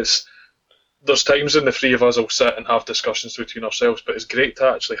 But it's there's times when the three of us will sit and have discussions between ourselves, but it's great to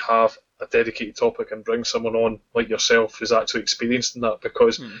actually have a dedicated topic and bring someone on like yourself who's actually experienced in that,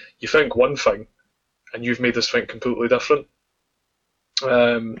 because you think one thing and you've made us think completely different.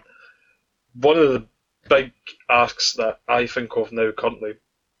 One of the big asks that I think of now currently,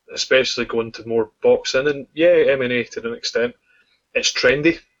 especially going to more boxing and MMA to an extent, it's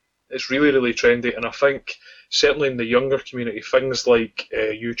trendy. It's really, really trendy, and I think certainly in the younger community, things like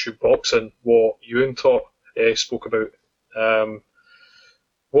YouTube boxing, what Ewan spoke about.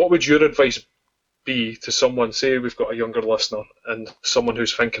 What would your advice be to someone, say we've got a younger listener and someone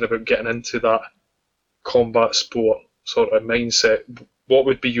who's thinking about getting into that combat sport sort of mindset? What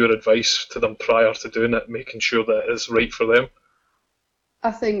would be your advice to them prior to doing it, making sure that it's right for them?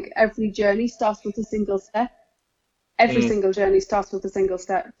 I think every journey starts with a single step. Every single journey starts with a single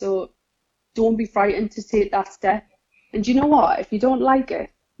step. So don't be frightened to take that step. And you know what? If you don't like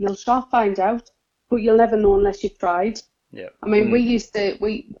it, you'll sure find out, but you'll never know unless you've tried. Yeah. I mean,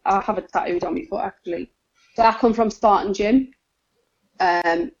 I have it tattooed on my foot actually. So I come from Spartan Gym,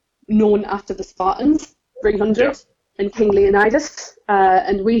 known after the Spartans, 300, and King Leonidas.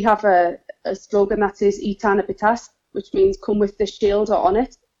 And we have a slogan that says Etana Pitas, which means come with the shield or on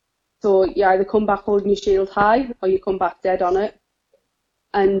it. So you either come back holding your shield high or you come back dead on it.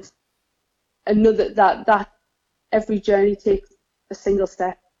 And another that every journey takes a single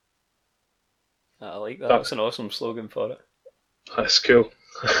step. I like that. That's an awesome slogan for it. That's cool.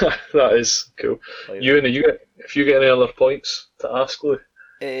 That is cool. Ewan, if you get any other points to ask Lou?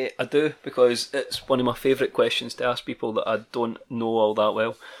 I do, because it's one of my favourite questions to ask people that I don't know all that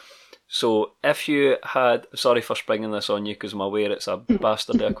well. So if you had, sorry for springing this on you because I'm aware it's a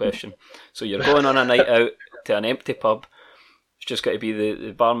bastard of a question. So you're going on a night out to an empty pub. It's just got to be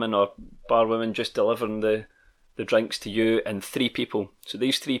the barman or barwoman just delivering the drinks to you and 3 people. So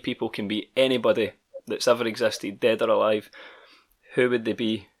these 3 people can be anybody that's ever existed, dead or alive. Who would they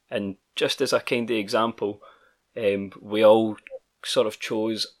be? And just as a kind of example, we all sort of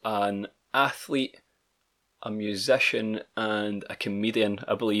chose an athlete, a musician and a comedian.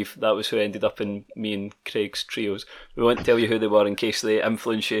 I believe that was who ended up in me and Craig's trios. We won't tell you who they were in case they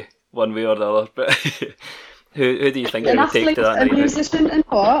influence you one way or the other, but who do you think they would take to that night? A musician and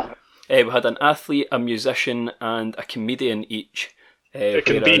what? We had an athlete, a musician and a comedian each. It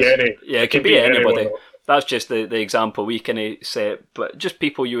can be any. Yeah, it can be anybody. That's just the example we kind of set, but just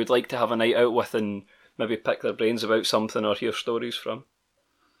people you would like to have a night out with and maybe pick their brains about something or hear stories from.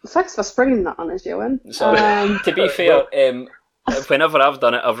 Thanks for springing that on us, Ewan. So, to be fair, whenever I've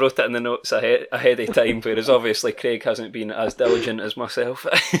done it, I've wrote it in the notes ahead of time, whereas obviously Craig hasn't been as diligent as myself.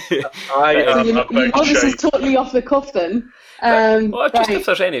 This is totally off the cuff then. Just if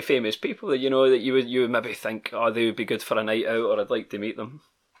there's any famous people that you know that you would maybe think, oh, they would be good for a night out, or I'd like to meet them.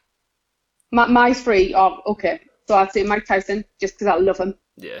 My 3 are okay. So I'd say Mike Tyson, just because I love him.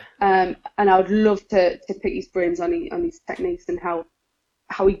 Yeah. And I would love to pick his brains on his techniques and how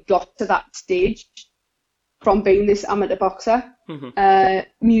he got to that stage from being this amateur boxer.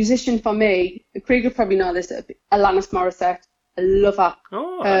 Musician for me, Craig will probably know this, Alanis Morissette. I love her.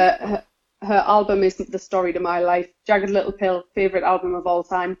 Oh, her album is the story to my life. Jagged Little Pill, favourite album of all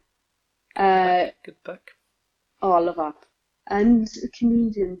time. Good pick. Oh, I love her. And a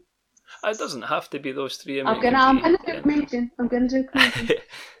comedian. It doesn't have to be those 3. I'm gonna do comedian.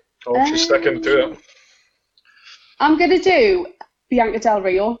 Oh, she's sticking to it. I'm gonna do Bianca Del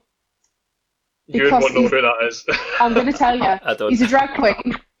Rio. You won't know who that is. I'm going to tell you. He's a drag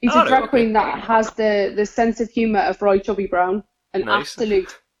queen. He's a drag queen that has the sense of humour of Roy Chubby Brown. An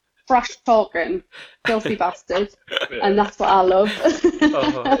absolute trash-talking, filthy bastard. Yeah. And that's what I love.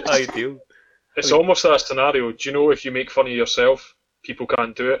 Ideal. It's almost that scenario. Do you know if you make fun of yourself, people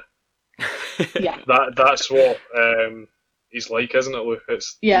can't do it? Yeah. That's what he's like, isn't it, Lou?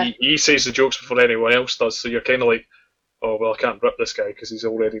 He says the jokes before anyone else does, so you're kind of like, oh, well, I can't rip this guy because he's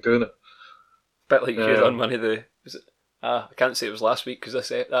already doing it. Bit like you done one of the... I can't say it was last week because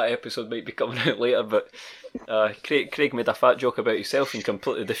that episode might be coming out later, but Craig made a fat joke about himself and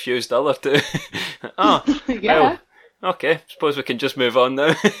completely diffused the other 2. Yeah. Well, okay, suppose we can just move on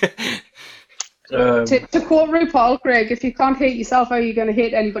now. To quote RuPaul, Craig, if you can't hate yourself, how are you going to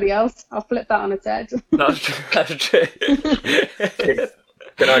hate anybody else? I'll flip that on its head. That's true.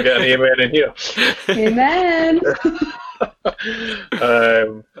 Can I get an amen in here? Amen.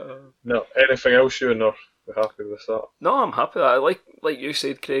 No, anything else, you and we're happy with that? No, I'm happy with that. Like you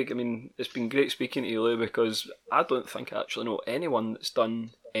said, Craig, I mean, it's been great speaking to you, Lou, because I don't think I actually know anyone that's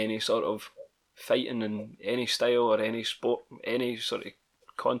done any sort of fighting in any style or any sport, any sort of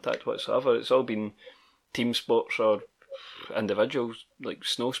contact whatsoever. It's all been team sports or individuals, like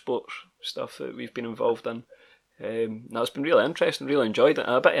snow sports stuff that we've been involved in. It's been really interesting, really enjoyed it,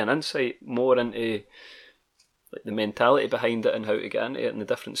 and a bit of an insight more into like the mentality behind it and how to get into it and the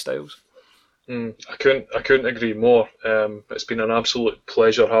different styles. I couldn't agree more. It's been an absolute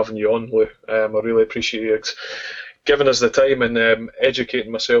pleasure having you on, Lou. I really appreciate you giving us the time and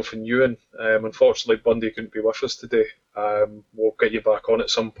educating myself and Ewan. Unfortunately, Bundy couldn't be with us today. We'll get you back on at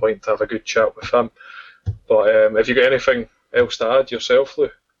some point to have a good chat with him. But have you got anything else to add yourself, Lou?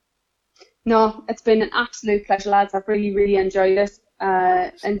 No, it's been an absolute pleasure, lads. I've really, really enjoyed it.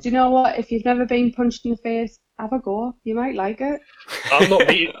 And do you know what? If you've never been punched in the face, have a go. You might like it. I'm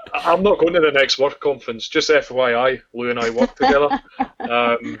not going to the next work conference. Just FYI, Lou and I work together.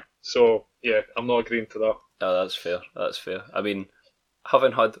 So yeah, I'm not agreeing to that. Oh, that's fair. I mean,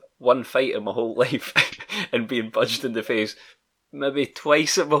 having had one fight in my whole life and being punched in the face maybe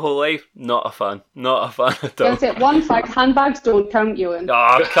twice in my whole life, not a fan at all. That's it, one fight, handbags don't count, Ewan.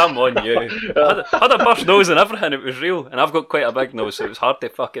 Oh, come on, you. I had a burst nose and everything, it was real, and I've got quite a big nose, so it was hard to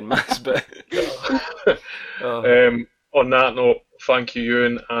fucking miss, but... On that note, thank you,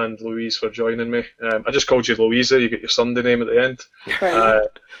 Ewan and Louise, for joining me. I just called you Louisa, you get your Sunday name at the end.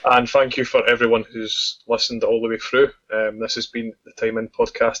 And thank you for everyone who's listened all the way through. This has been the Time In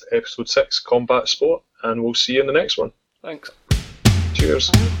Podcast, Episode 6, Combat Sport, and we'll see you in the next one. Thanks.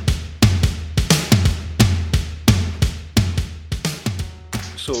 Cheers.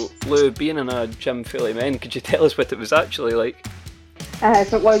 So, Lou, being in a gym full of men, could you tell us what it was actually like?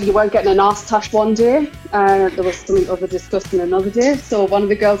 Well, you weren't getting an arse tash one day. There was something other disgusting another day. So one of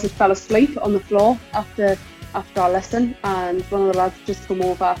the girls just fell asleep on the floor after our lesson, and one of the lads just come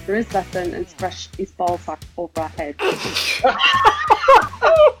over after his lesson and stretched his ball sack over our head.